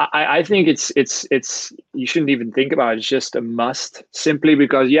 I think it's you shouldn't even think about it. It's just a must, simply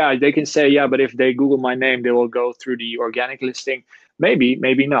because they can say but if they Google my name, they will go through the organic listing. Maybe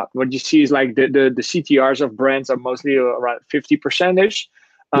not. What you see is like the CTRs of brands are mostly around 50%ish.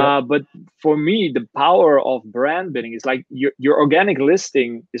 But for me, the power of brand bidding is like your organic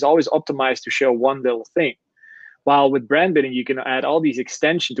listing is always optimized to show one little thing. While with brand bidding, you can add all these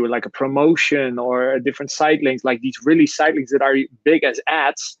extensions to it, like a promotion or a different site links, like these really site links that are big as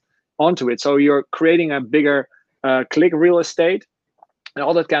ads onto it. So you're creating a bigger click real estate and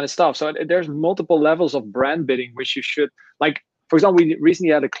all that kind of stuff. So there's multiple levels of brand bidding, which you should, like, for example, we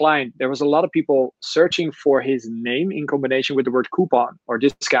recently had a client. There was a lot of people searching for his name in combination with the word coupon or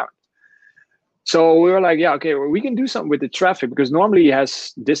discount. So we were like, okay, well, we can do something with the traffic, because normally he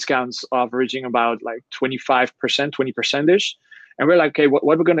has discounts averaging about like 25%, 20%ish. And we're like, okay, what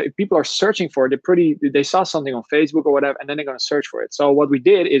we're going to, if people are searching for it, they saw something on Facebook or whatever, and then they're going to search for it. So what we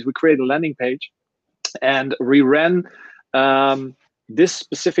did is we created a landing page and we ran this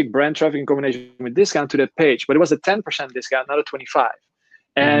specific brand traffic in combination with discount to that page, but it was a 10% discount, not a 25.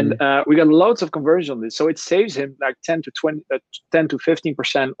 And we got loads of conversion on this. So it saves him like 10 to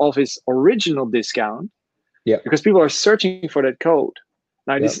 15% of his original discount. Yeah. Because people are searching for that code.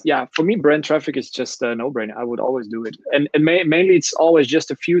 Now, this, for me, brand traffic is just a no-brainer. I would always do it. And mainly it's always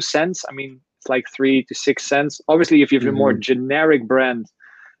just a few cents. I mean, it's like 3 to 6 cents. Obviously, if you have a more generic brand,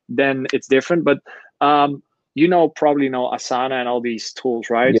 then it's different. But probably know Asana and all these tools,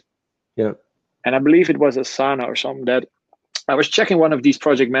 right? Yeah. And I believe it was Asana or something that I was checking one of these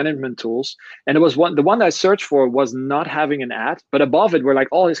project management tools, and it was the one I searched for was not having an ad, but above it were like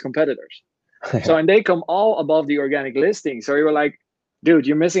all his competitors. So, and they come all above the organic listing. So you were like, dude,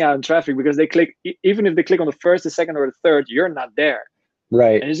 you're missing out on traffic, because they click, even if they click on the first, the second, or the third, you're not there.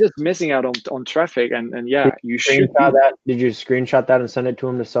 Right. And it's just missing out on traffic. And you should. Did you screenshot that and send it to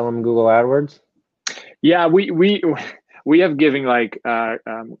him to sell him Google AdWords? Yeah, we have given like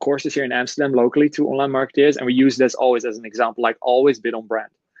courses here in Amsterdam locally to online marketers, and we use this always as an example, like always bid on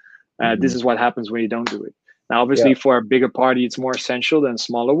brand. This is what happens when you don't do it. Now, obviously, for a bigger party, it's more essential than a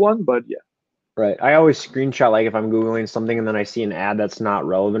smaller one, but yeah. Right. I always screenshot, like if I'm Googling something and then I see an ad that's not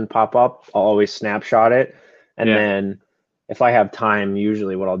relevant pop up, I'll always snapshot it. And then if I have time,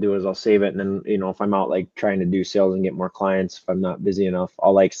 usually what I'll do is I'll save it. And then, if I'm out like trying to do sales and get more clients, if I'm not busy enough,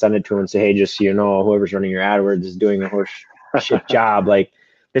 I'll like send it to them and say, hey, just so you know, whoever's running your AdWords is doing a horse shit job. Like,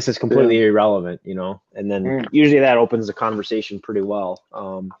 this is completely irrelevant, and then usually that opens the conversation pretty well.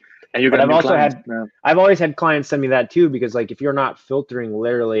 And you're I've always had clients send me that too, because like, if you're not filtering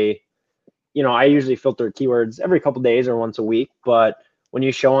literally, I usually filter keywords every couple of days or once a week, but when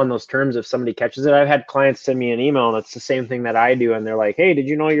you show on those terms, if somebody catches it, I've had clients send me an email and it's the same thing that I do. And they're like, hey, did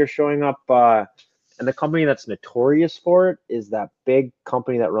you know you're showing up? And the company that's notorious for it is that big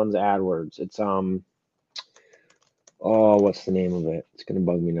company that runs AdWords. It's, what's the name of it? It's going to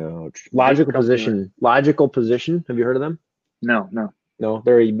bug me now. Logical Position. Have you heard of them? No. No,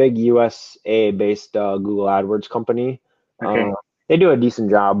 they're a big USA based Google AdWords company. Okay. They do a decent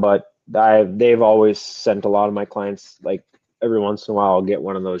job, but they've always sent a lot of my clients, like, every once in a while I'll get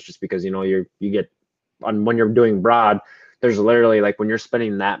one of those, just because you get when you're doing broad, there's literally, like, when you're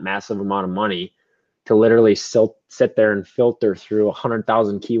spending that massive amount of money to literally sit there and filter through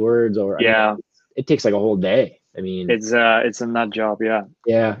 100,000 keywords, it takes like a whole day. I mean, it's a nut job.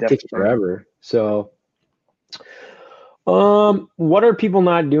 It takes forever. So what are people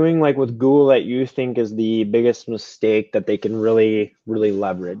not doing, like, with Google, that you think is the biggest mistake that they can really, really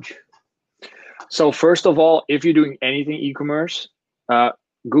leverage? So first of all, if you're doing anything e-commerce,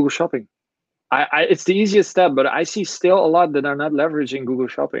 Google Shopping. It's the easiest step, but I see still a lot that are not leveraging Google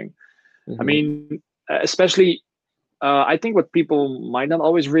Shopping. I mean, especially, I think what people might not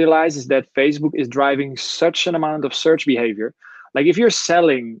always realize is that Facebook is driving such an amount of search behavior. Like, if you're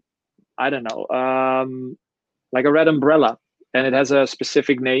selling, I don't know, like a red umbrella, and it has a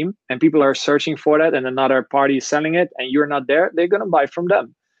specific name, and people are searching for that, and another party is selling it, and you're not there, they're going to buy from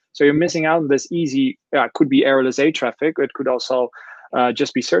them. So you're missing out on this easy, it could be RLSA traffic. It could also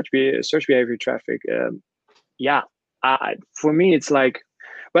just be search behavior traffic. For me, it's like,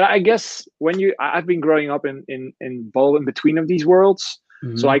 but I guess I've been growing up in between of these worlds.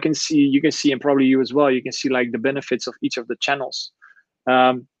 So you can see, and probably you as well, you can see like the benefits of each of the channels.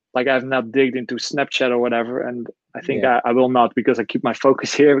 Like, I've not digged into Snapchat or whatever, and I think I will not, because I keep my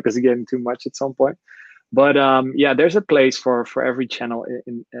focus here, because it's getting too much at some point. But there's a place for every channel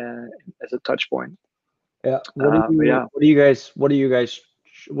in as a touch point. Yeah. What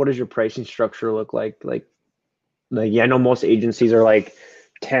does your pricing structure look like? Like, Like, yeah, I know most agencies are like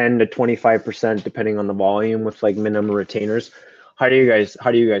 10 to 25% depending on the volume with like minimum retainers. How do you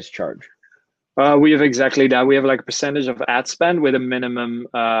guys charge? We have exactly that. We have like a percentage of ad spend with a minimum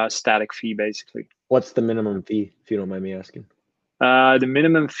static fee, basically. What's the minimum fee, if you don't mind me asking? The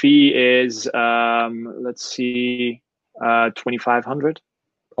minimum fee is, let's see, 2,500.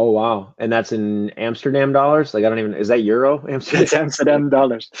 Oh wow. And that's in Amsterdam dollars? Like I don't even, is that euro Amsterdam? That's Amsterdam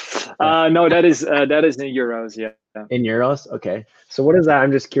dollars. Yeah. No, that is in euros. Yeah, I In euros? Okay. So what is that?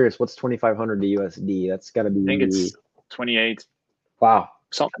 I'm just curious. What's 2,500 to USD? That's gotta think be it's 28, wow.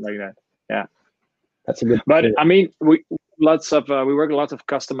 something like that. Yeah. That's a good But point. I mean, we work a lot of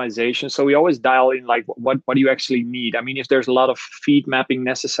customization, so we always dial in like what do you actually need. I mean, if there's a lot of feed mapping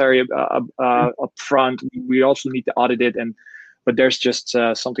necessary up front, we also need to audit it. But there's just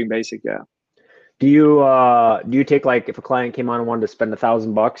something basic. Yeah, Do you take like if a client came on and wanted to spend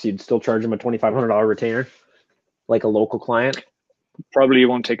 $1,000, you'd still charge them a $2,500 retainer, like a local client? probably you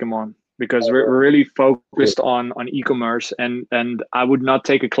won't take them on because we're really focused on e-commerce, and I would not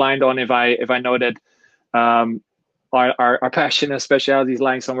take a client on if I know that um, our passion and specialty is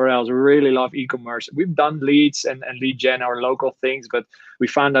lying somewhere else. We really love e-commerce. We've done leads and lead gen, our local things, but we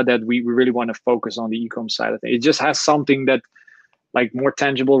found out that we really want to focus on the e-com side of things. It just has something that like more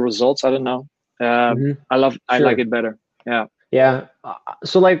tangible results. I don't know. Hmm. I like Sure. it better. Yeah. Yeah.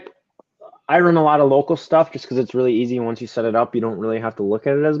 So like I run a lot of local stuff just because it's really easy. Once you set it up, you don't really have to look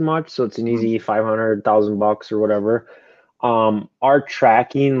at it as much. So it's an Mm. easy 500,000 bucks or whatever. Our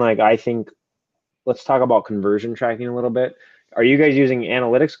tracking, like I think, let's talk about conversion tracking a little bit. Are you guys using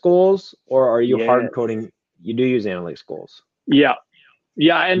analytics goals or are you Yeah. hard coding? You do use analytics goals. Yeah.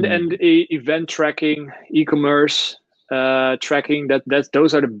 Yeah. And Mm. event tracking, e-commerce tracking.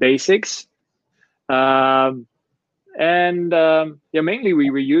 Those are the basics. Um, and yeah, mainly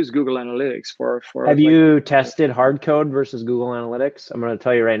we use Google Analytics for Have like. you tested hard code versus Google Analytics? I'm going to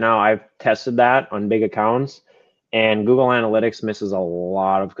tell you right now, I've tested that on big accounts, and Google Analytics misses a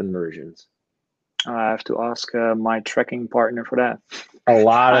lot of conversions. I have to ask my tracking partner for that. A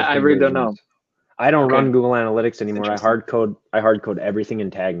lot of I really don't know. conversions. I don't Okay, run Google Analytics that's anymore. I interesting. hard code. I hard code everything in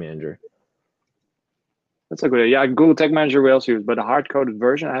Tag Manager. That's a good. Yeah, Google Tag Manager we also use, but a hard coded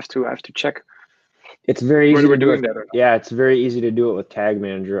version I have to check It's very easy whether to we're do doing with. that or not. Yeah, it's very easy to do it with Tag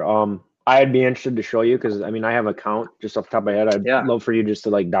Manager. I'd be interested to show you because I mean I have an account just off the top of my head. I'd Yeah, love for you just to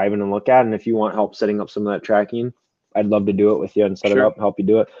like dive in and look at, and if you want help setting up some of that tracking, I'd love to do it with you and set it sure. up, help you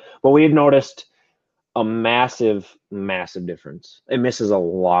do it. But we've noticed a massive, massive difference. It misses a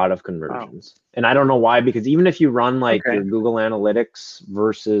lot of Wow. conversions. And I don't know why, because even if you run like Okay. your Google Analytics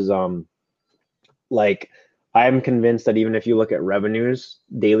versus like I'm convinced that even if you look at revenues,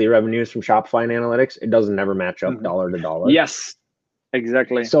 daily revenues from Shopify and Analytics, it doesn't never match up Hmm. dollar to dollar. Yes,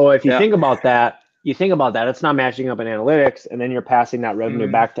 exactly. So if you Yeah. think about that, it's not matching up in analytics, and then you're passing that revenue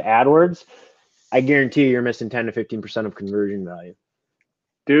Hmm. back to AdWords. I guarantee you're missing 10 to 15% of conversion value.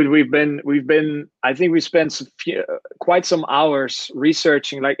 Dude, we've been. I think we spent quite some hours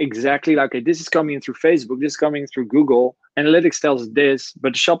researching, like exactly like, okay, this is coming in through Facebook, this is coming through Google. Analytics tells us this,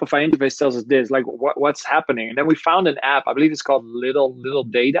 but the Shopify interface tells us this. Like, what's happening? And then we found an app. I believe it's called Little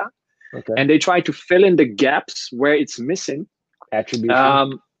Data, Okay. and they try to fill in the gaps where it's missing. Attribution.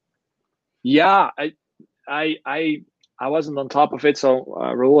 Um, yeah, I, I, I wasn't on top of it, so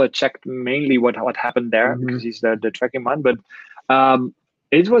Raul had checked mainly what happened there Mm-hmm. because he's the tracking man. But um,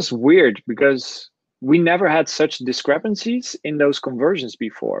 it was weird because we never had such discrepancies in those conversions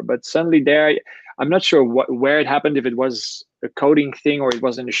before. But suddenly there, I'm not sure where it happened, if it was a coding thing or it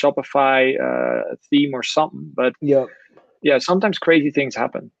was in the Shopify theme or something. But Yep. yeah, sometimes crazy things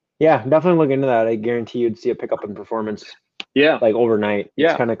happen. Yeah, definitely look into that. I guarantee you'd see a pickup in performance Yeah, like overnight. It's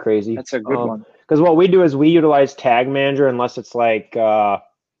yeah, kind of crazy. that's a good one. Because what we do is we utilize Tag Manager unless it's like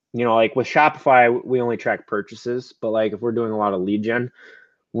like with Shopify, we only track purchases. But like if we're doing a lot of lead gen,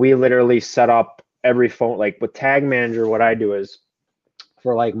 we literally set up every phone. Like with Tag Manager, what I do is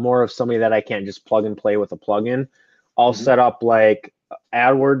for like more of somebody that I can't just plug and play with a plugin, I'll Mhm. set up like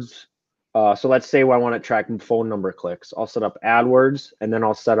AdWords. So let's say I want to track phone number clicks. I'll set up AdWords and then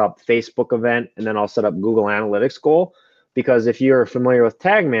I'll set up Facebook event and then I'll set up Google Analytics goal. Because if you're familiar with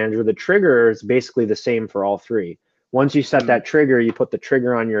Tag Manager, the trigger is basically the same for all three. Once you set Mm. that trigger, you put the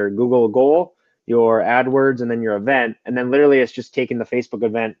trigger on your Google goal, your AdWords, and then your event. And then literally it's just taking the Facebook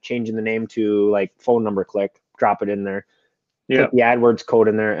event, changing the name to like phone number click, drop it in there, Yeah. put the AdWords code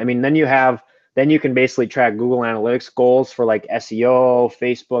in there. I mean, then you can basically track Google Analytics goals for like SEO,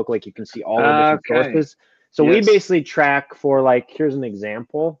 Facebook, like you can see all the different Okay. sources. So we Yes. basically track for like, here's an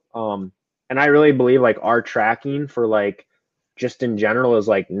example. And I really believe like our tracking for like just in general is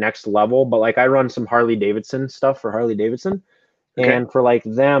like next level. But like I run some Harley Davidson stuff for Harley Davidson, and for like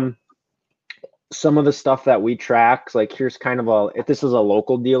them, some of the stuff that we track, like here's kind of if this is a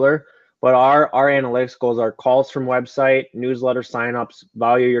local dealer, but our analytics goals are calls from website, newsletter signups,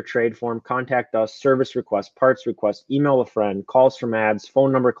 value your trade form, contact us, service requests, parts requests, email a friend, calls from ads,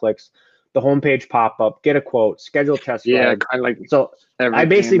 phone number clicks, the homepage pop up, get a quote, schedule test Yeah, drive. kind of like So I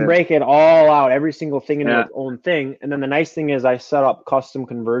basically break it all out, every single thing into its own thing. And then the nice thing is I set up custom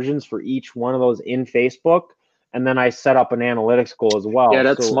conversions for each one of those in Facebook. And then I set up an analytics goal as well. Yeah,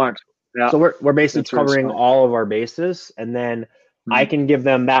 that's smart. Yeah. So we're basically covering really all of our bases, and then I can give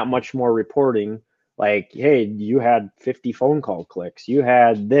them that much more reporting. Like, hey, you had 50 phone call clicks. You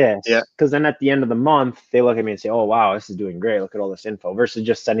had this. Yeah. Because then at the end of the month, they look at me and say, oh, wow, this is doing great. Look at all this info versus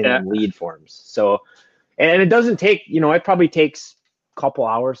just sending them lead forms. So, and it doesn't take, it probably takes a couple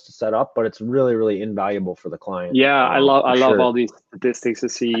hours to set up, but it's really, really invaluable for the client. Yeah, I love all these statistics to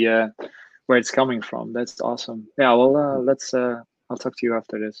see where it's coming from. That's awesome. Yeah, well, I'll talk to you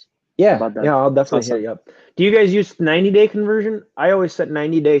after this. Yeah, about that. Yeah, I'll definitely hit you up. Do you guys use 90-day conversion? I always set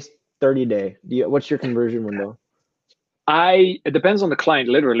 90 days, 30-day. What's your conversion window? It depends on the client,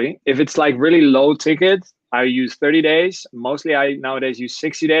 literally. If it's like really low ticket, I use 30 days. Mostly I nowadays use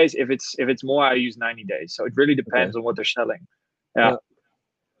 60 days. If it's more, I use 90 days. So it really depends on what they're selling. Yeah.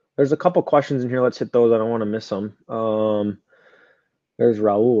 There's a couple questions in here. Let's hit those. I don't want to miss them. There's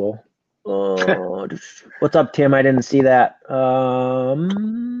Raul. What's up, Tim? I didn't see that.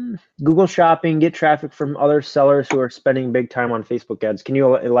 Google Shopping, get traffic from other sellers who are spending big time on Facebook ads. Can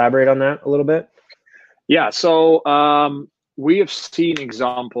you elaborate on that a little bit? Yeah, so we have seen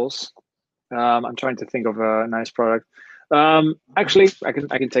examples. I'm trying to think of a nice product. Actually, I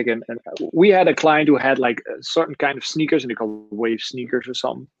can take it. We had a client who had like a certain kind of sneakers, and they call wave sneakers or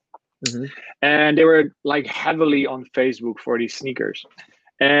something. And they were like heavily on Facebook for these sneakers.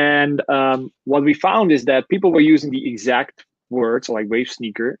 And what we found is that people were using the exact words like wave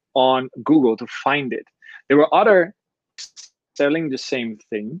sneaker on Google to find it. There were other selling the same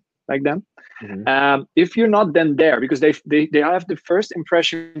thing like them. If you're not then there, because they have the first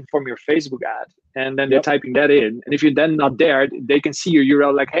impression from your Facebook ad, and then they're typing that in. And if you're then not there, they can see your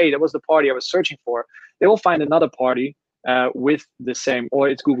URL like, hey, that was the party I was searching for. They will find another party with the same, or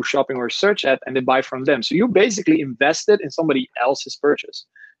it's Google Shopping or search ad, and they buy from them. So you basically invested in somebody else's purchase,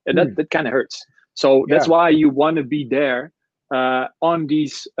 and that kind of hurts. So that's why you want to be there on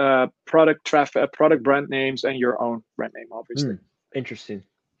these product brand names and your own brand name, obviously. Interesting.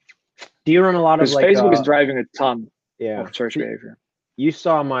 Do you run a lot of like Facebook is driving a ton of search behavior? You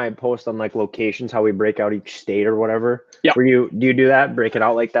saw my post on like locations, how we break out each state or whatever. Yeah. Do you do that? Break it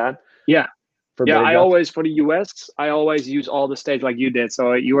out like that? Yeah. I always, for the US, I always use all the states like you did.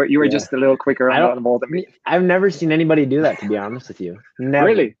 So you were just a little quicker on ball than me. I've never seen anybody do that, to be honest with you. Never.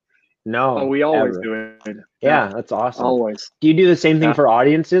 Really? No. Oh, we always do it. Yeah, that's awesome. Always. Do you do the same thing for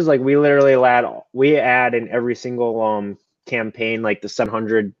audiences? Like we literally add in every single campaign, like the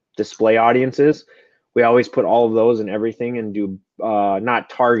 700 display audiences. We always put all of those in everything and do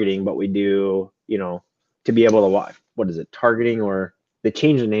not targeting, but we do, to be able to watch. What is it? Targeting, or they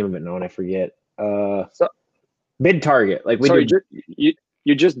changed the name of it now and I forget. Bid target. Like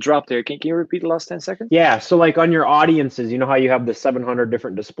you just dropped there. Can you repeat the last 10 seconds? Yeah. So like on your audiences, you know how you have the 700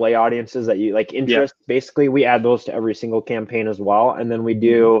 different display audiences that you like interest. Basically, we add those to every single campaign as well. And then we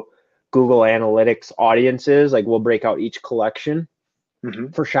do Google Analytics audiences. Like we'll break out each collection.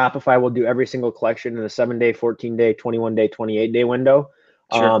 For Shopify, we'll do every single collection in a 7-day, 14-day, 21-day, 28-day window.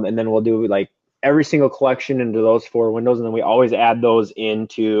 And then we'll do like every single collection into those 4 windows. And then we always add those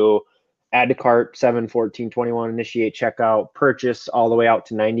into add to cart, 7, 14, 21, initiate checkout, purchase, all the way out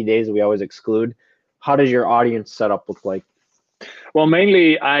to 90 days. We always exclude. How does your audience setup look like? Well,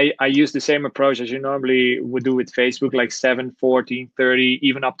 mainly I use the same approach as you normally would do with Facebook, like 7, 14, 30,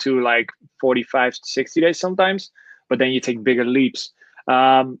 even up to like 45 to 60 days sometimes. But then you take bigger leaps.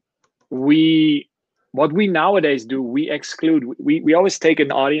 What we nowadays do, we exclude, we always take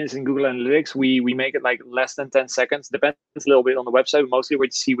an audience in Google Analytics. We make it like less than 10 seconds. Depends a little bit on the website. Mostly we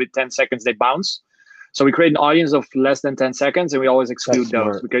see with 10 seconds, they bounce. So we create an audience of less than 10 seconds and we always exclude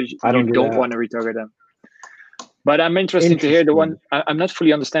those because you don't want to retarget them. But I'm interested to hear the one. I'm not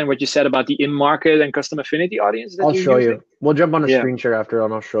fully understand what you said about the in-market and custom affinity audience. I'll show you. We'll jump on a screen share after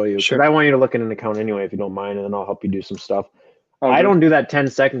and I'll show you. Because I want you to look at an account anyway, if you don't mind, and then I'll help you do some stuff. I don't do that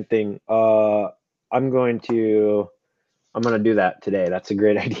 10-second thing. I'm going to do that today. That's a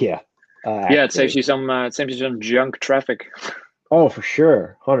great idea. It saves you some junk traffic. Oh, for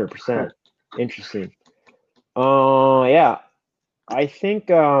sure. 100%. Interesting. I think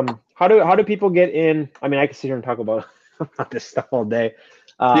how do people get in? I mean, I can sit here and talk about about this stuff all day.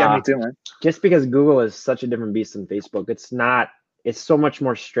 Yeah, me too, man. Just because Google is such a different beast than Facebook. It's not. It's so much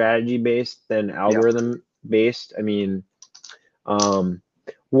more strategy based than algorithm based. I mean,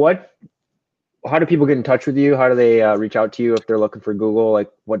 what? How do people get in touch with you? How do they reach out to you if they're looking for Google?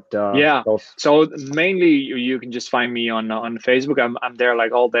 Like what? Yeah. Else? So mainly you can just find me on Facebook. I'm there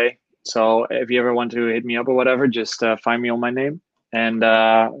like all day. So if you ever want to hit me up or whatever, just find me on my name and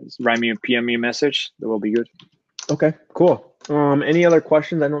write me a PM me a message. That will be good. Okay, cool. Any other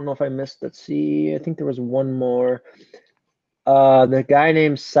questions? I don't know if I missed. Let's see. I think there was one more. The guy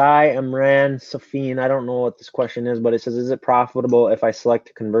named Sai Imran Safin. I don't know what this question is, but it says, "Is it profitable if I select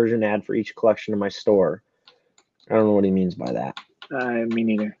a conversion ad for each collection in my store?" I don't know what he means by that. Me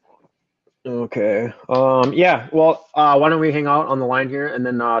neither. Okay. Yeah. Well, why don't we hang out on the line here, and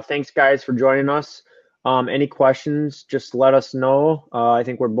then thanks guys for joining us. Any questions? Just let us know. I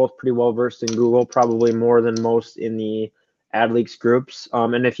think we're both pretty well versed in Google, probably more than most in the AdLeaks groups.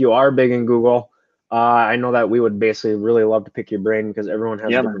 And if you are big in Google, I know that we would basically really love to pick your brain because everyone has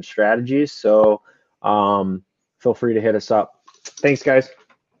different strategies. So feel free to hit us up. Thanks, guys.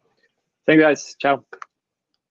 Thank you, guys. Ciao.